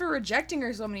them for rejecting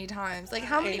her so many times. Like,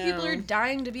 how many people are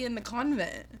dying to be in the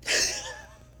convent?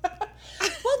 Well,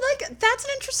 like, that's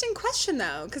an interesting question,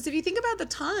 though. Because if you think about the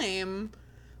time,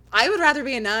 I would rather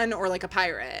be a nun or, like, a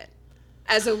pirate.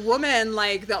 As a woman,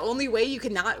 like, the only way you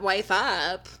could not wife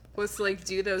up was to, like,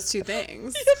 do those 2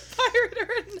 things. Be a pirate or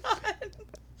a nun.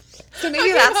 So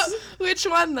maybe that's... Which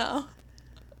one, though?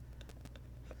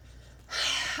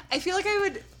 I feel like I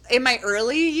would... In my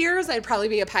early years, I'd probably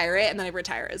be a pirate, and then I'd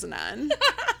retire as a nun.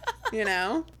 You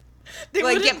know? They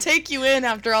like, wouldn't take you in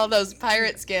after all those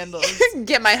pirate scandals.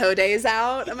 Get my hoe days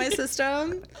out of my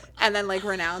system, and then, like,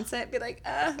 renounce it. Be like,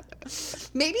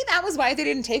 Maybe that was why they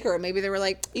didn't take her. Maybe they were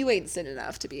like, you ain't sin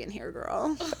enough to be in here,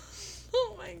 girl.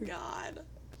 Oh, my God.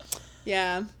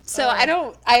 Yeah. So I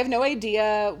have no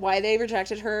idea why they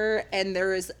rejected her, and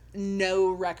there is no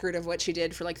record of what she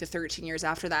did for, like, the 13 years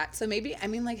after that. So maybe, I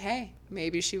mean, like, hey,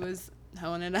 maybe she was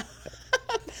hoeing it up.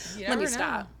 Let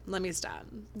me stop.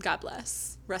 God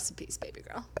bless. Rest in peace, baby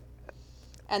girl.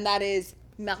 And that is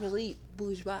Marguerite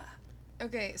Bourgeois.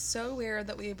 Okay, so weird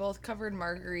that we both covered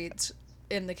Marguerite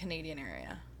in the Canadian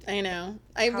area. I know.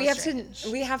 We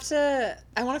have to,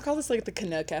 I want to call this like the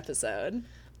Canuck episode.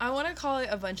 I want to call it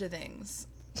a bunch of things.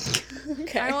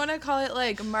 Okay. I want to call it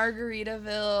like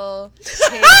Margaritaville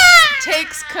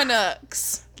takes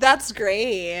Canucks. That's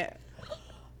great.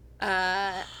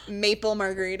 Maple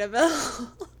Margaritaville.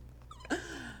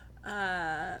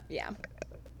 Yeah.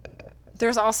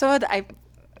 There's also I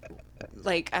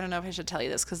don't know if I should tell you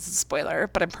this because it's a spoiler,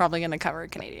 but I'm probably going to cover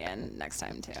Canadian next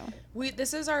time too.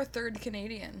 This is our 3rd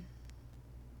Canadian.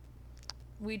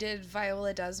 We did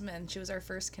Viola Desmond. She was our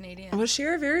first Canadian. Was she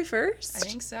our very first? I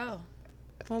think so.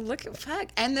 Well, look at fuck.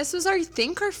 And this was I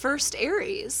think our first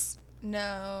Aries.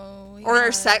 No.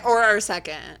 Our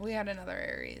second. We had another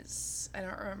Aries. I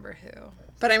don't remember who.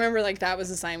 But I remember like that was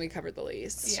the sign we covered the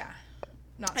least. Yeah.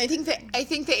 I think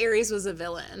the Aries was a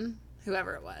villain,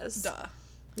 whoever it was. Duh.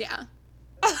 Yeah.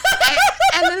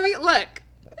 and then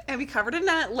we covered a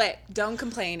nut. Don't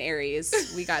complain,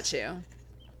 Aries. We got you.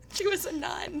 She was a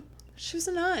nun. She was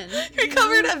a nun. We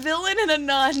covered a villain and a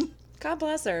nun. God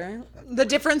bless her. The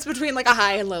difference between like a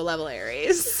high and low level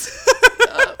Aries.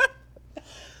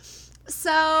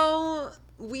 So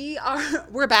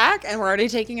we're back and we're already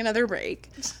taking another break.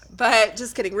 But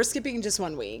just kidding. We're skipping just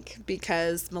 1 week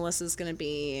because Melissa's going to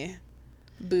be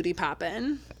booty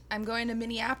popping. I'm going to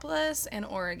Minneapolis and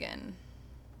Oregon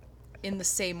in the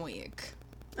same week.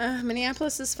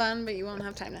 Minneapolis is fun, but you won't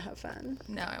have time to have fun.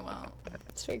 No, I won't.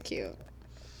 It's very cute.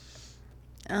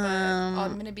 But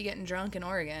I'm going to be getting drunk in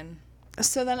Oregon.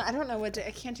 So then I don't know what day.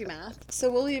 I can't do math.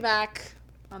 So we'll be back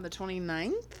on the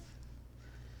 29th?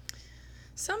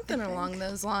 Something along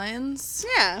those lines.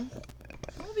 Yeah.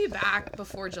 We'll be back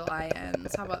before July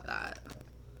ends. How about that?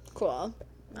 Cool.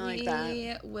 I like that.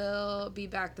 We will be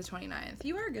back the 29th.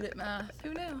 You are good at math.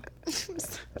 Who knew?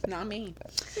 Not me.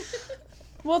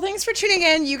 Well, thanks for tuning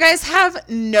in. You guys have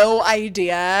no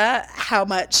idea how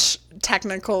much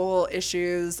technical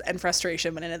issues and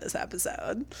frustration went into this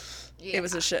episode. Yeah. It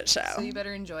was a shit show. So you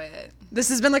better enjoy it. This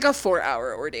has been like a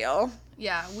 4-hour ordeal.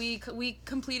 Yeah, we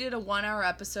completed a 1-hour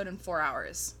episode in 4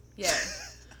 hours. Yeah.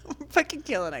 I'm fucking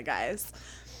killing it, guys.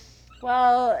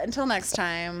 Well, until next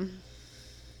time.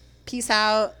 Peace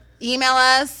out. Email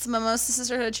us,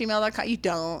 mimosasisterhood@gmail.com. You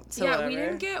don't. So yeah, whatever. we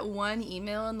didn't get one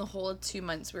email in the whole 2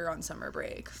 months we were on summer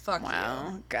break. Fuck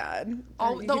Wow, you. God.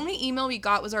 The only email we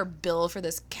got was our bill for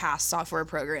this cast software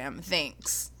program.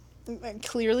 Thanks.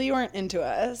 Clearly you weren't into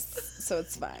us, so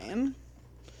it's fine.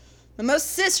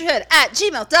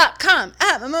 mimosasisterhood@gmail.com,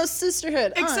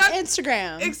 @mimosasisterhood on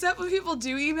Instagram. Except when people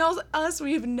do email us,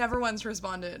 we have never once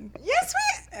responded. Yes,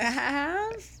 we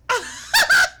have.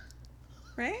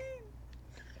 Right?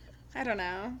 I don't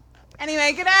know.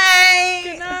 Anyway, good night.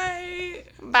 Good night.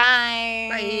 Bye.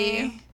 Bye.